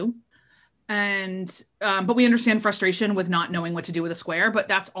that we do. And, but we understand frustration with not knowing what to do with a square, but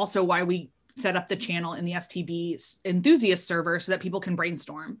that's also why we set up the channel in the STB enthusiast server so that people can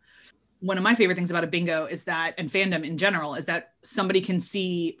brainstorm. One of my favorite things about a bingo is that, and fandom in general, is that somebody can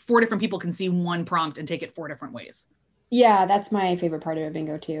see 4 different people can see one prompt and take it 4 different ways. Yeah, that's my favorite part of a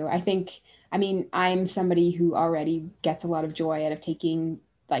bingo too. I'm somebody who already gets a lot of joy out of taking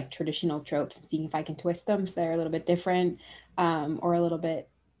like traditional tropes and seeing if I can twist them so they're a little bit different, or a little bit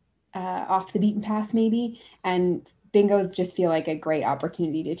off the beaten path maybe. And bingos just feel like a great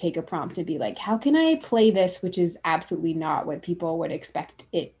opportunity to take a prompt and be like, how can I play this, which is absolutely not what people would expect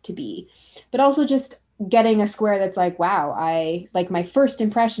it to be. But also just getting a square that's like, wow, I like, my first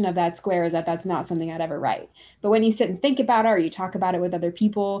impression of that square is that that's not something I'd ever write. But when you sit and think about it, or you talk about it with other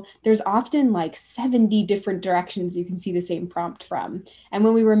people, there's often like 70 different directions you can see the same prompt from. And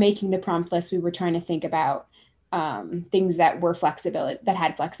when we were making the prompt list, we were trying to think about things that were that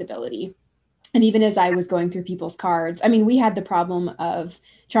had flexibility. And even as I was going through people's cards, we had the problem of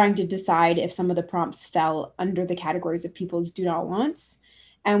trying to decide if some of the prompts fell under the categories of people's do not wants.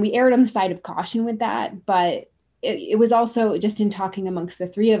 And we erred on the side of caution with that. But it was also just in talking amongst the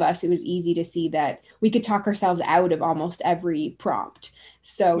 3 of us, it was easy to see that we could talk ourselves out of almost every prompt.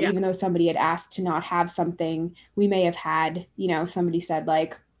 So even though somebody had asked to not have something, we may have had, somebody said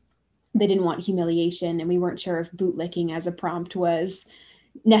like they didn't want humiliation, and we weren't sure if bootlicking as a prompt was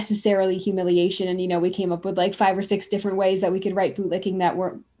necessarily humiliation. And we came up with like 5 or 6 different ways that we could write bootlicking that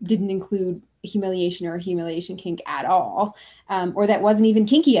didn't include humiliation or a humiliation kink at all, or that wasn't even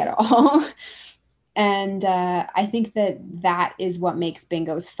kinky at all. And I think that is what makes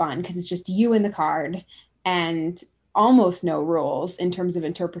bingos fun, because it's just you and the card and almost no rules in terms of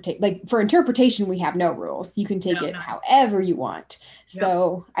interpretation. Like for interpretation, we have no rules. You can take it however you want.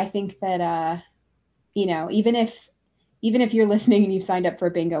 So I think that, even if you're listening and you've signed up for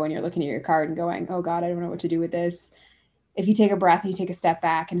a bingo and you're looking at your card and going, oh God, I don't know what to do with this. If you take a breath and you take a step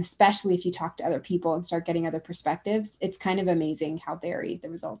back, and especially if you talk to other people and start getting other perspectives, it's kind of amazing how varied the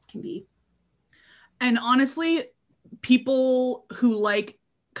results can be. And honestly, people who like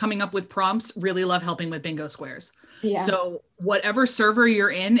coming up with prompts really love helping with bingo squares. Yeah. So whatever server you're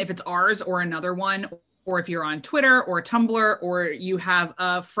in, if it's ours or another one, or if you're on Twitter or Tumblr, or you have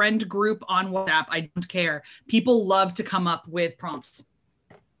a friend group on WhatsApp, I don't care. People love to come up with prompts.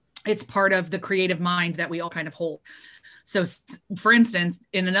 It's part of the creative mind that we all kind of hold. So for instance,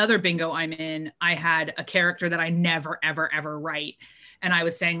 in another bingo I'm in, I had a character that I never, ever, ever write. And I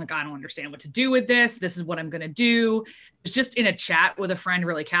was saying, like, I don't understand what to do with this. This is what I'm going to do. It's just in a chat with a friend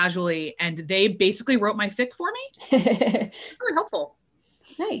really casually. And they basically wrote my fic for me. It's really helpful.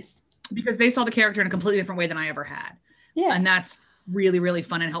 Nice. Because they saw the character in a completely different way than I ever had. Yeah. And that's really, really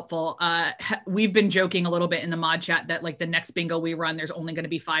fun and helpful. We've been joking a little bit in the mod chat that like the next bingo we run, there's only going to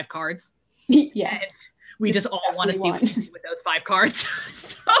be 5 cards. Yeah. And we just all want to see what you do with those 5 cards.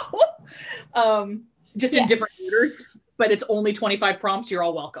 So just in different orders. But it's only 25 prompts. You're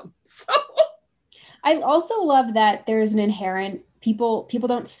all welcome. So I also love that there's an inherent people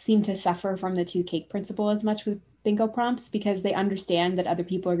don't seem to suffer from the 2 cake principle as much with bingo prompts, because they understand that other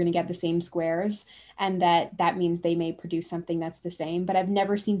people are going to get the same squares, and that means they may produce something that's the same. But I've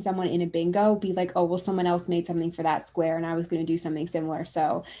never seen someone in a bingo be like, oh, well, someone else made something for that square and I was going to do something similar,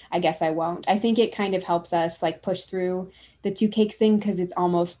 so I guess I won't. I think it kind of helps us like push through the 2 cakes thing, because it's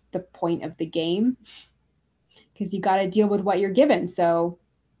almost the point of the game. Because you got to deal with what you're given. So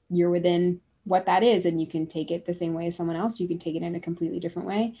you're within what that is, and you can take it the same way as someone else. You can take it in a completely different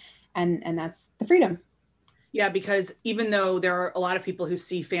way. And that's the freedom. Yeah, because even though there are a lot of people who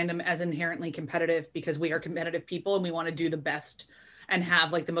see fandom as inherently competitive, because we are competitive people and we want to do the best and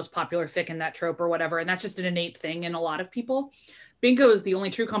have like the most popular fic in that trope or whatever. And that's just an innate thing in a lot of people. Bingo is the only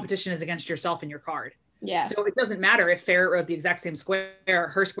true competition is against yourself and your card. Yeah. So it doesn't matter if Ferret wrote the exact same square,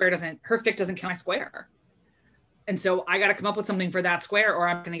 her fic doesn't count my square. And so I got to come up with something for that square, or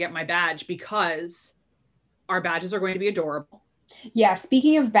I'm going to get my badge, because our badges are going to be adorable. Yeah.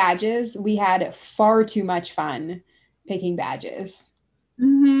 Speaking of badges, we had far too much fun picking badges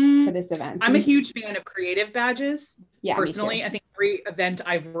for this event. So I'm a huge fan of creative badges. Yeah. Personally, I think every event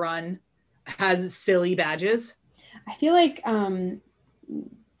I've run has silly badges. I feel like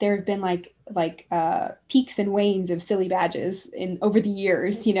there have been like peaks and wanes of silly badges over the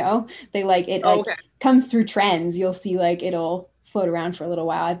years, they like it comes through trends. You'll see like it'll float around for a little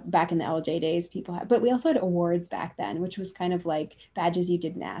while. Back in the LJ days, people had, but we also had awards back then, which was kind of like badges you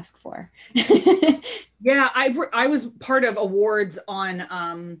didn't ask for. Yeah, I was part of awards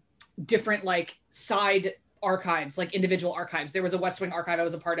on different like side archives, like individual archives. There was a West Wing archive I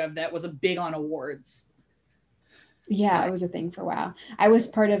was a part of that was big on awards. Yeah, it was a thing for a while. I was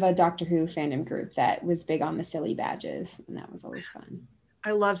part of a Doctor Who fandom group that was big on the silly badges, and that was always fun.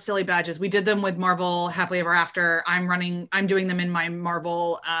 I love silly badges. We did them with Marvel Happily Ever After. I'm doing them in my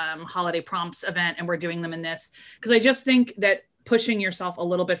Marvel holiday prompts event, and we're doing them in this, because I just think that pushing yourself a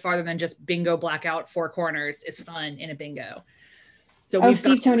little bit farther than just bingo blackout 4 corners is fun in a bingo. So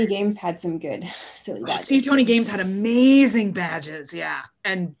Steve Tony Games had some good silly badges. Steve Tony Games had amazing badges, yeah,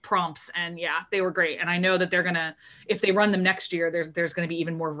 and prompts, and yeah, they were great. And I know that they're gonna, if they run them next year, there's gonna be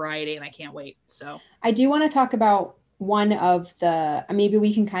even more variety, and I can't wait. So I do want to talk about one of the, maybe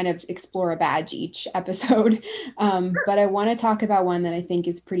we can kind of explore a badge each episode, but I want to talk about one that I think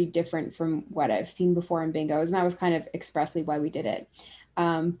is pretty different from what I've seen before in bingos, and that was kind of expressly why we did it.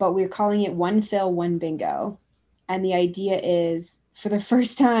 But we're calling it One Fill, One Bingo, and the idea is, for the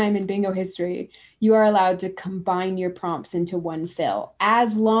first time in bingo history, you are allowed to combine your prompts into one fill,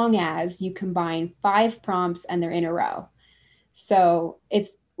 as long as you combine 5 prompts and they're in a row. So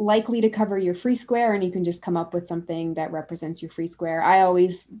it's likely to cover your free square, and you can just come up with something that represents your free square.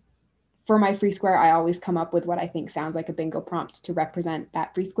 For my free square, I always come up with what I think sounds like a bingo prompt to represent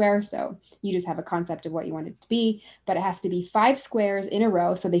that free square. So you just have a concept of what you want it to be, but it has to be 5 squares in a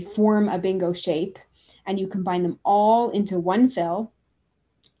row, so they form a bingo shape, and you combine them all into one fill.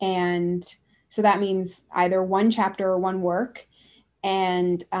 And so that means either one chapter or one work,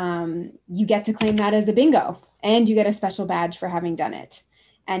 and you get to claim that as a bingo, and you get a special badge for having done it.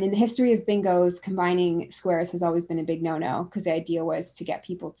 And in the history of bingos, combining squares has always been a big no-no because the idea was to get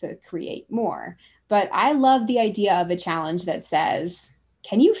people to create more. But I love the idea of a challenge that says,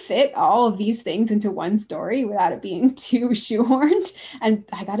 can you fit all of these things into one story without it being too shoehorned? And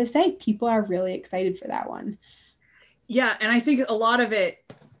I got to say, people are really excited for that one. Yeah. And I think a lot of it,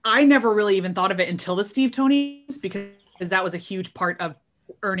 I never really even thought of it until the Steve Tonys, because that was a huge part of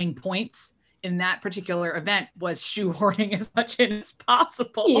earning points in that particular event, was shoehorning as much in as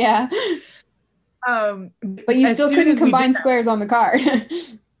possible. Yeah. But you still couldn't combine squares on the card.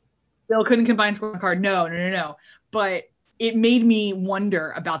 Still couldn't combine squares on the card. No. But it made me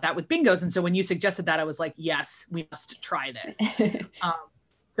wonder about that with bingos. And so when you suggested that, I was like, yes, we must try this.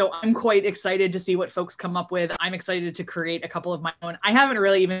 So I'm quite excited to see what folks come up with. I'm excited to create a couple of my own. I haven't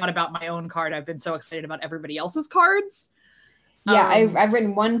really even thought about my own card. I've been so excited about everybody else's cards. Yeah, I've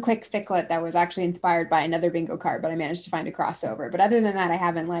written one quick ficklet that was actually inspired by another bingo card, but I managed to find a crossover. But other than that, I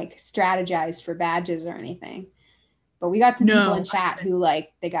haven't like strategized for badges or anything. But we got some people in chat who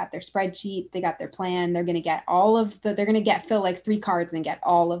like, they got their spreadsheet, they got their plan. They're going to get fill like 3 cards and get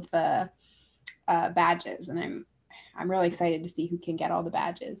all of the badges. And I'm really excited to see who can get all the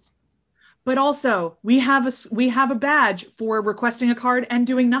badges. But also we have a badge for requesting a card and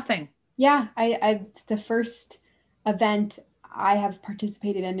doing nothing. Yeah, it's the first event I have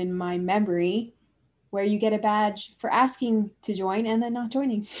participated in my memory where you get a badge for asking to join and then not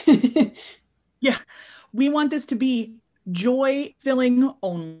joining. Yeah, we want this to be joy-filling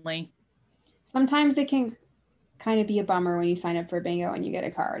only. Sometimes it can kind of be a bummer when you sign up for a bingo and you get a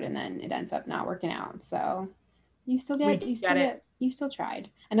card and then it ends up not working out. So you still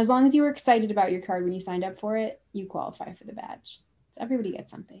tried. And as long as you were excited about your card when you signed up for it, you qualify for the badge. So everybody gets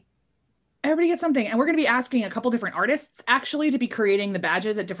something. And we're going to be asking a couple different artists actually to be creating the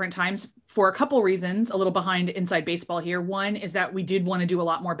badges at different times for a couple reasons, a little behind inside baseball here. One is that we did want to do a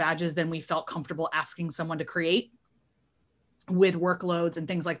lot more badges than we felt comfortable asking someone to create with workloads and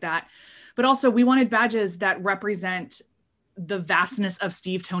things like that. But also we wanted badges that represent the vastness of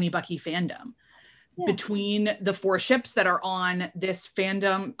Steve Tony Bucky fandom. Yeah. Between the 4 ships that are on this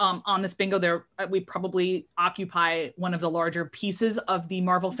fandom, on this bingo, we probably occupy one of the larger pieces of the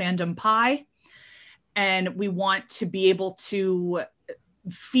Marvel fandom pie. And we want to be able to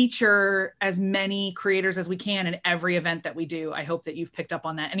feature as many creators as we can in every event that we do. I hope that you've picked up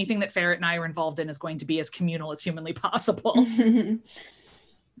on that. Anything that Ferret and I are involved in is going to be as communal as humanly possible.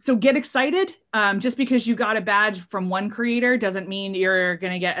 So get excited. Just because you got a badge from one creator doesn't mean you're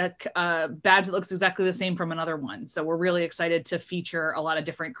going to get a badge that looks exactly the same from another one. So we're really excited to feature a lot of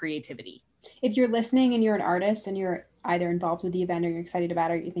different creativity. If you're listening and you're an artist and you're either involved with the event or you're excited about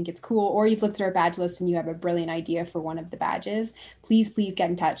it, or you think it's cool, or you've looked at our badge list and you have a brilliant idea for one of the badges, please get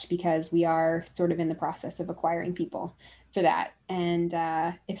in touch, because we are sort of in the process of acquiring people for that. And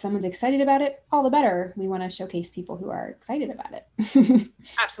if someone's excited about it, all the better. We want to showcase people who are excited about it.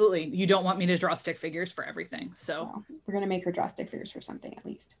 Absolutely. You don't want me to draw stick figures for everything. So well, we're going to make her draw stick figures for something at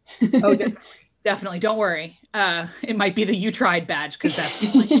least. Oh, definitely. Don't worry. It might be the You Tried badge, because that's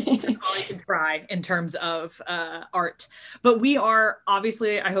all you can try in terms of art. But we are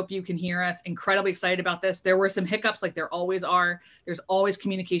obviously, I hope you can hear us, incredibly excited about this. There were some hiccups, like there always are. There's always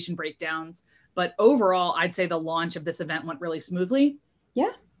communication breakdowns. But overall, I'd say the launch of this event went really smoothly.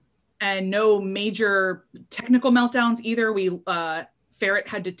 Yeah. And no major technical meltdowns either. Ferret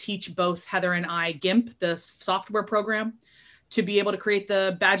had to teach both Heather and I GIMP, the software program, to be able to create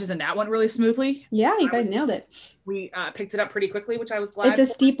the badges, and that went really smoothly. Yeah, you guys nailed it. We picked it up pretty quickly, which I was glad. It's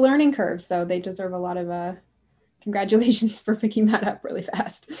a steep learning curve, so they deserve a lot of congratulations for picking that up really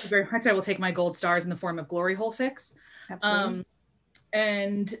fast. Thank you very much. I will take my gold stars in the form of glory hole fix. Absolutely.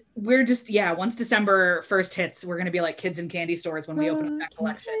 And we're just, once December 1st hits, we're going to be like kids in candy stores when we open up that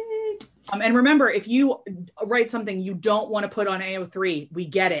collection. And remember, if you write something you don't want to put on AO3, we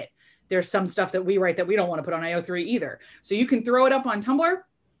get it. There's some stuff that we write that we don't want to put on AO3 either. So you can throw it up on Tumblr,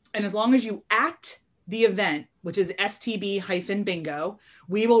 and as long as you @ the event, which is STB-bingo,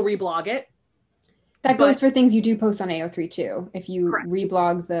 we will reblog it. That goes for things you do post on AO3 too. If you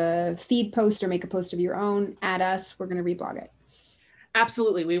reblog the feed post or make a post of your own, @ us, we're going to reblog it.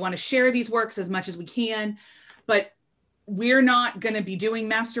 Absolutely. We want to share these works as much as we can, but we're not going to be doing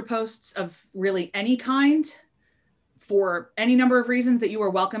master posts of really any kind for any number of reasons that you are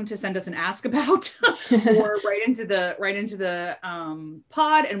welcome to send us an ask about or right into the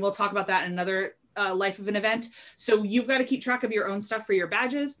pod. And we'll talk about that in another life of an event. So you've got to keep track of your own stuff for your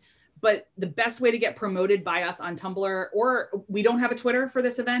badges, But the best way to get promoted by us on Tumblr, or we don't have a Twitter for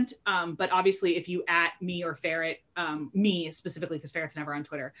this event, but obviously if you at me or Ferret, me specifically because Ferret's never on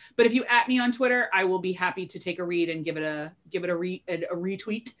Twitter, but if you at me on Twitter, I will be happy to take a read and give it a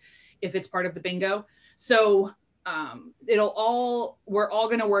retweet if it's part of the bingo. So we're all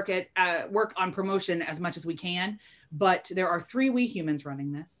going to work on promotion as much as we can, but there are 3 We Humans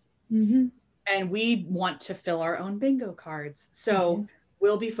running this, and we want to fill our own bingo cards. So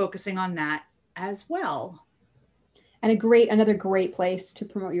we'll be focusing on that as well. And another great place to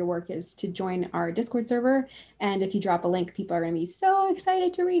promote your work is to join our Discord server. And if you drop a link, people are going to be so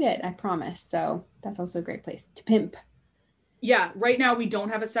excited to read it, I promise. So that's also a great place to pimp. Yeah, right now we don't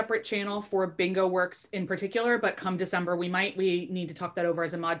have a separate channel for Bingo Works in particular, but come December we need to talk that over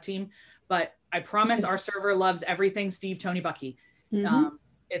as a mod team. But I promise our server loves everything Steve, Tony, Bucky.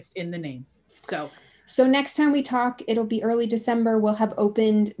 It's in the name. So next time we talk, it'll be early December. We'll have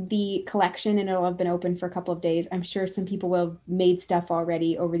opened the collection and it'll have been open for a couple of days. I'm sure some people will have made stuff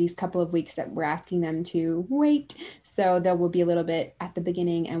already over these couple of weeks that we're asking them to wait. So there will be a little bit at the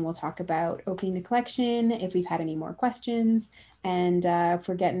beginning and we'll talk about opening the collection, if we've had any more questions, and if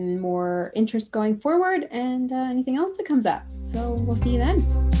we're getting more interest going forward, and anything else that comes up. So we'll see you then.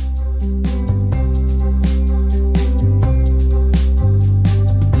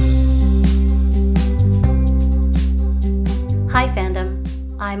 Hi fandom,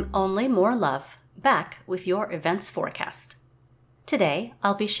 I'm Only More Love, back with your events forecast. Today,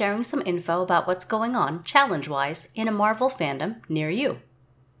 I'll be sharing some info about what's going on challenge-wise in a Marvel fandom near you.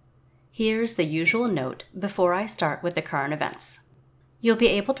 Here's the usual note before I start with the current events. You'll be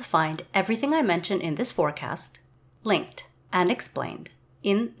able to find everything I mention in this forecast, linked and explained,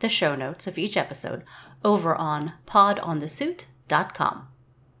 in the show notes of each episode over on podonthesuit.com.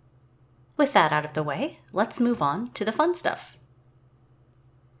 With that out of the way, let's move on to the fun stuff.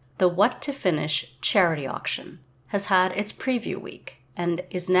 The What to Finish charity auction has had its preview week and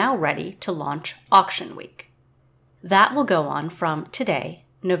is now ready to launch auction week. That will go on from today,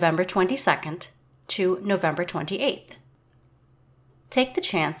 November 22nd, to November 28th. Take the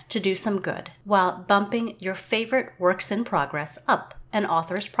chance to do some good while bumping your favorite works in progress up an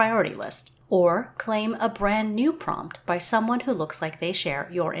author's priority list, or claim a brand new prompt by someone who looks like they share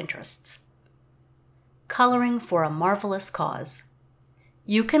your interests. Coloring for a marvelous cause.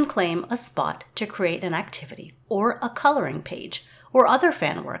 You can claim a spot to create an activity or a coloring page or other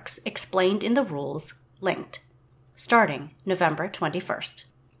fan works explained in the rules linked, starting November 21st.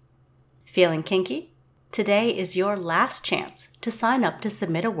 Feeling kinky? Today is your last chance to sign up to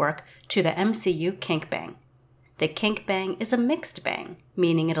submit a work to the MCU Kink Bang. The Kink Bang is a mixed bang,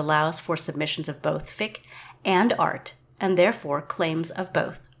 meaning it allows for submissions of both fic and art, and therefore claims of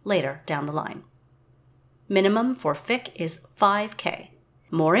both later down the line. Minimum for fic is 5K.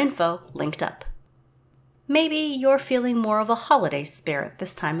 More info linked up. Maybe you're feeling more of a holiday spirit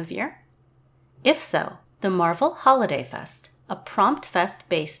this time of year? If so, the Marvel Holiday Fest, a prompt fest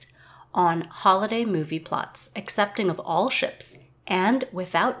based on holiday movie plots accepting of all ships and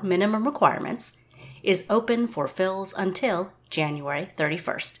without minimum requirements, is open for fills until January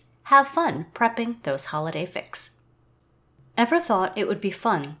 31st. Have fun prepping those holiday fics. Ever thought it would be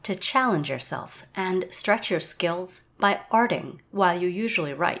fun to challenge yourself and stretch your skills by arting while you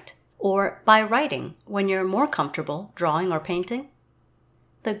usually write, or by writing when you're more comfortable drawing or painting?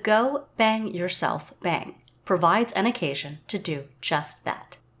 The Go Bang Yourself Bang provides an occasion to do just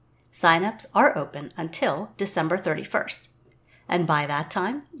that. Sign-ups are open until December 31st, and by that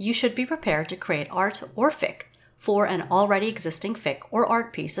time, you should be prepared to create art or fic for an already existing fic or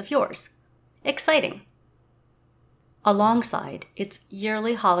art piece of yours. Exciting! Alongside its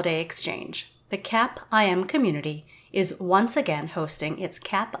yearly holiday exchange, the Cap IM community is once again hosting its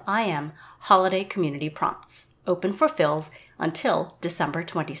Cap IM Holiday Community Prompts, open for fills until December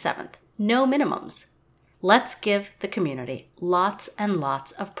 27th. No minimums. Let's give the community lots and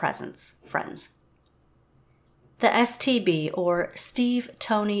lots of presents, friends. The STB, or Steve,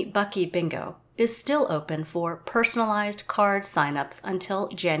 Tony, Bucky Bingo, is still open for personalized card signups until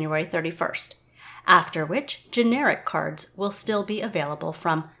January 31st. After which, generic cards will still be available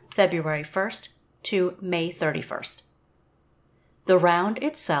from February 1st to May 31st. The round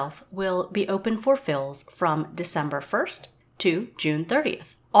itself will be open for fills from December 1st to June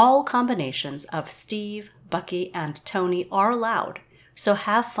 30th. All combinations of Steve, Bucky, and Tony are allowed, so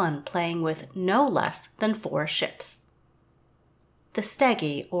have fun playing with no less than 4 ships. The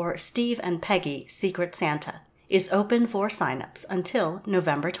Steggy, or Steve and Peggy Secret Santa, is open for signups until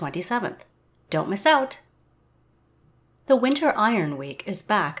November 27th. Don't miss out! The Winter Iron Week is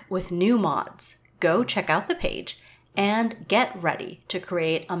back with new mods. Go check out the page And get ready to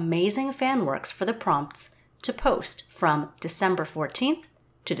create amazing fan works for the prompts to post from December 14th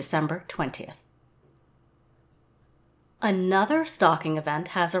to December 20th. Another stocking event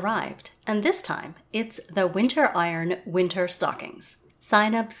has arrived, and this time it's the Winter Iron Winter Stockings.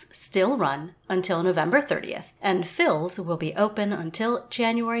 Sign-ups still run until November 30th, and fills will be open until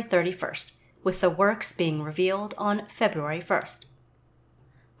January 31st, with the works being revealed on February 1st.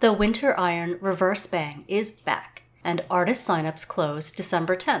 The Winter Iron Reverse Bang is back, and artist sign-ups close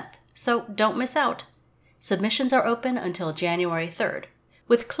December 10th, so don't miss out. Submissions are open until January 3rd,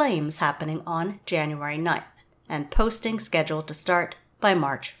 with claims happening on January 9th, and posting scheduled to start by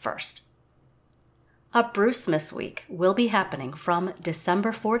March 1st. A Brucemas week will be happening from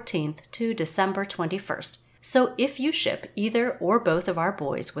December 14th to December 21st, so if you ship either or both of our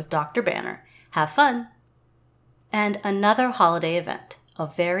boys with Dr. Banner, have fun! And another holiday event, a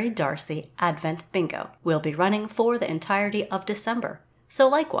Very Darcy Advent Bingo, will be running for the entirety of December. So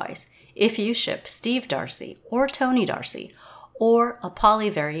likewise, if you ship Steve Darcy or Tony Darcy, or a poly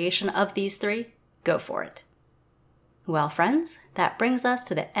variation of these three, go for it. Well, friends, that brings us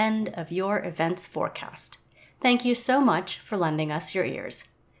to the end of your events forecast. Thank you so much for lending us your ears.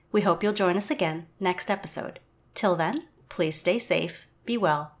 We hope you'll join us again next episode. Till then, please stay safe, be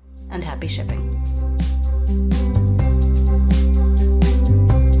well, and happy shipping.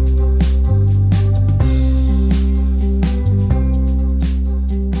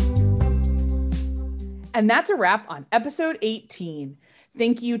 And that's a wrap on episode 18.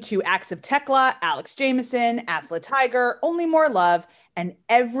 Thank you to Acts of Tekla, Alex Jameson, Athlete Tiger, Only More Love, and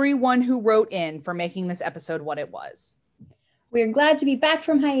everyone who wrote in for making this episode what it was. We're glad to be back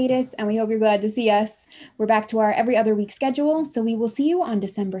from hiatus, and we hope you're glad to see us. We're back to our every other week schedule, so we will see you on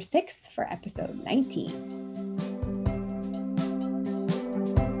December 6th for episode 19.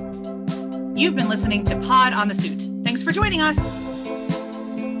 You've been listening to Pod on the Suit. Thanks for joining us.